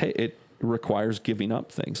it requires giving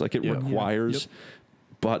up things. Like it requires,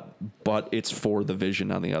 but it's for the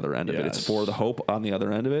vision on the other end of it. It's for the hope on the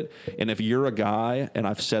other end of it. And if you're a guy, and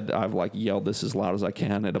I've like yelled this as loud as I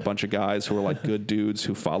can at a bunch of guys who are like good dudes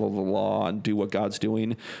who follow the law and do what God's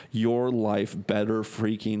doing, your life better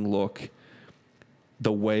freaking look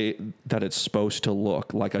the way that it's supposed to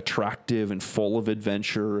look, like attractive and full of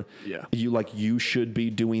adventure. Yeah. You should be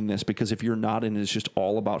doing this, because if you're not, and it's just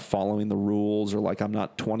all about following the rules, or like I'm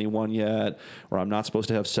not 21 yet, or I'm not supposed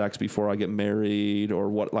to have sex before I get married, or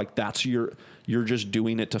what, like that's you're just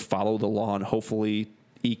doing it to follow the law and hopefully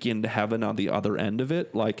eke into heaven on the other end of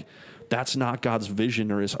it. Like that's not God's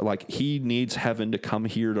vision, or is like he needs heaven to come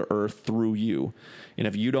here to earth through you. And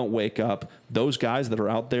if you don't wake up, those guys that are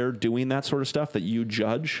out there doing that sort of stuff that you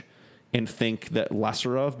judge and think that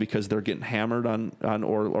lesser of because they're getting hammered on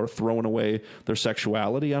or throwing away their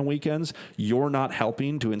sexuality on weekends, you're not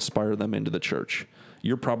helping to inspire them into the church.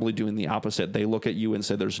 You're probably doing the opposite. They look at you and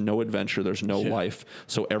say, there's no adventure, there's no life.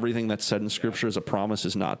 So everything that's said in Scripture as a promise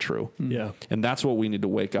is not true. Yeah. And that's what we need to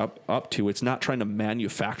wake up to. It's not trying to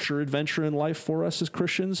manufacture adventure in life for us as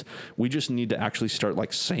Christians. We just need to actually start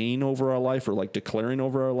like saying over our life, or like declaring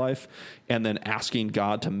over our life, and then asking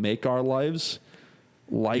God to make our lives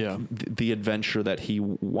like the adventure that he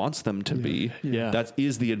wants them to be. Yeah. That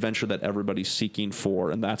is the adventure that everybody's seeking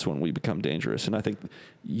for, and that's when we become dangerous. And I think,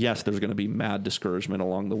 yes, there's going to be mad discouragement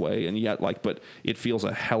along the way, and yet, but it feels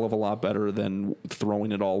a hell of a lot better than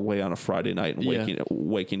throwing it all away on a Friday night and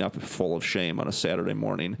waking up full of shame on a Saturday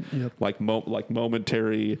morning. Yep. Like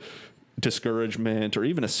momentary discouragement, or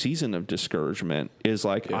even a season of discouragement, is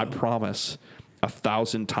like, I promise,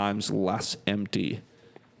 1,000 times less empty.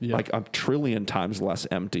 Yeah. Like a trillion times less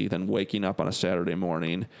empty than waking up on a Saturday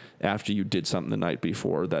morning after you did something the night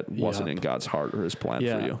before that wasn't in God's heart or his plan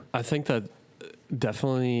for you. I think that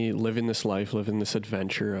definitely living this life, living this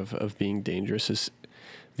adventure of being dangerous, is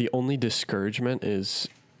the only discouragement is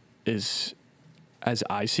as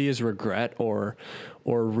I see, is regret or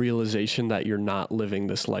realization that you're not living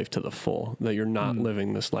this life to the full, that you're not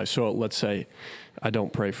living this life. So let's say I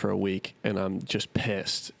don't pray for a week and I'm just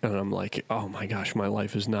pissed and I'm like, oh my gosh, my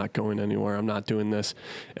life is not going anywhere. I'm not doing this.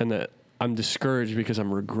 And that I'm discouraged because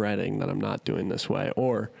I'm regretting that I'm not doing this way.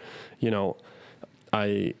 Or,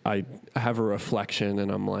 I have a reflection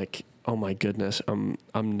and I'm like, oh my goodness, I'm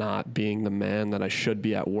not being the man that I should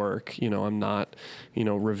be at work. I'm not,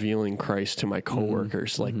 revealing Christ to my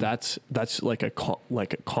coworkers. Like that's like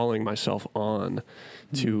calling myself on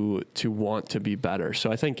to want to be better.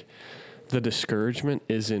 So I think the discouragement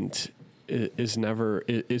is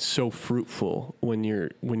so fruitful when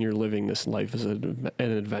you're living this life as an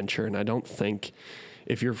adventure. And I don't think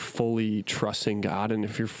if you're fully trusting God and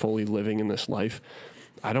if you're fully living in this life,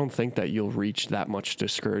 I don't think that you'll reach that much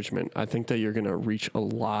discouragement. I think that you're going to reach a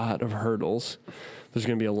lot of hurdles. There's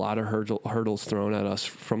going to be a lot of hurdles thrown at us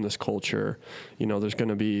from this culture. There's going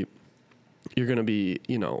to be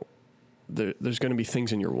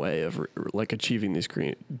things in your way of like achieving these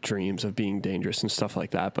dreams of being dangerous and stuff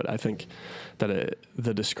like that. But I think that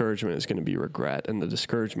the discouragement is going to be regret, and the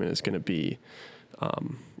discouragement is going to be,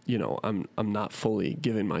 I'm not fully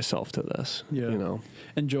giving myself to this. Yeah.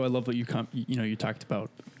 And Joe, I love that you talked about,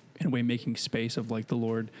 in a way, making space of like the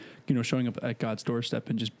Lord, showing up at God's doorstep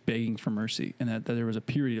and just begging for mercy, and that there was a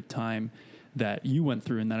period of time that you went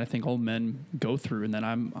through and that I think all men go through, and that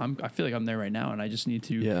I feel like I'm there right now, and I just need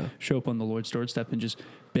to show up on the Lord's doorstep and just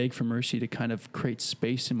beg for mercy to kind of create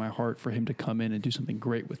space in my heart for him to come in and do something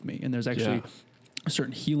great with me. And there's actually a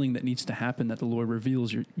certain healing that needs to happen, that the Lord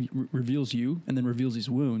reveals you and then reveals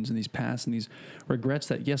these wounds and these pasts and these regrets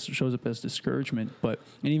that, yes, shows up as discouragement, and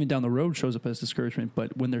even down the road shows up as discouragement.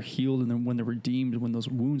 But when they're healed and then when they're redeemed, when those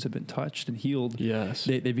wounds have been touched and healed,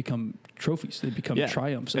 they become trophies. They become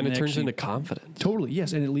triumphs. And it turns into confidence. Totally.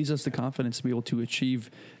 Yes. And it leads us to confidence to be able to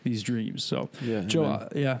achieve these dreams. So Joe,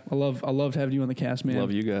 I loved having you on the cast, man.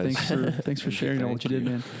 Love you guys. Thanks for sharing all that you did,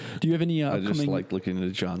 man. Do you have any I just like looking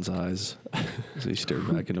into John's eyes. He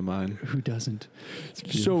stared back into mine. Who doesn't?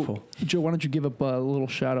 So, Joe, why don't you give up a little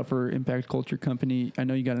shout out for Impact Culture Company? I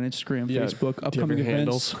know you got an Instagram, Facebook, upcoming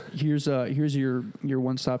events. Here's your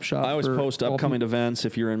one-stop shop. I always post upcoming events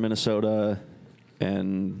if you're in Minnesota,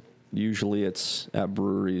 and usually it's at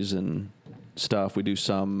breweries and stuff. We do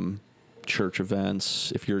some church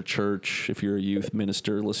events. If you're a church, if you're a youth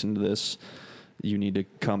minister listening to this, you need to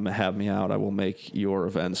come have me out. I will make your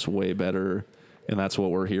events way better. And that's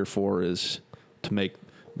what we're here for, is to make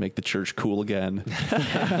the church cool again. Do you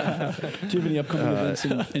have any upcoming events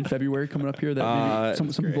in February coming up here that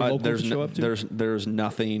maybe some people local to show up to? There's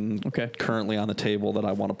nothing currently on the table that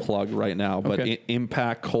I want to plug right now, but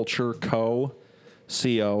Impact Culture Co.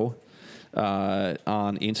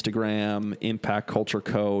 On Instagram,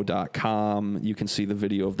 impactcultureco.com. You can see the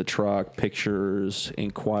video of the truck, pictures,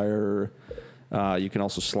 inquire. You can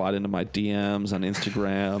also slide into my DMs on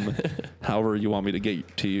Instagram. However you want me to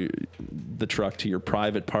get to the truck to your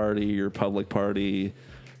private party, your public party,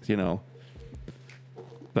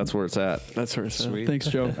 that's where it's at. That's where it's Sweet. Thanks,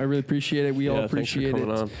 Joe. I really appreciate it. We all appreciate it.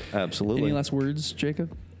 On. Absolutely. Any last words,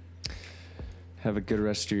 Jacob? Have a good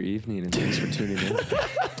rest of your evening, and thanks for tuning in.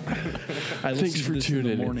 Thanks for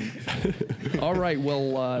tuning in. All right.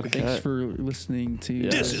 Well, thanks for listening to.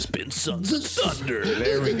 This has been Sons of Thunder.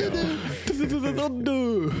 There we go.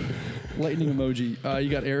 Lightning emoji. You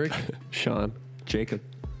got Eric, Sean, Jacob,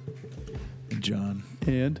 John,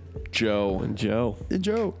 and Joe. and Joe.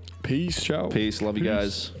 Peace. Ciao. Peace. Love you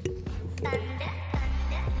guys.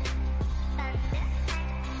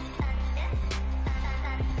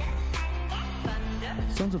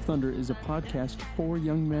 Sons of Thunder is a podcast for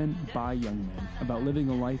young men by young men about living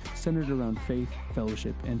a life centered around faith,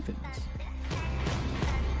 fellowship, and fitness.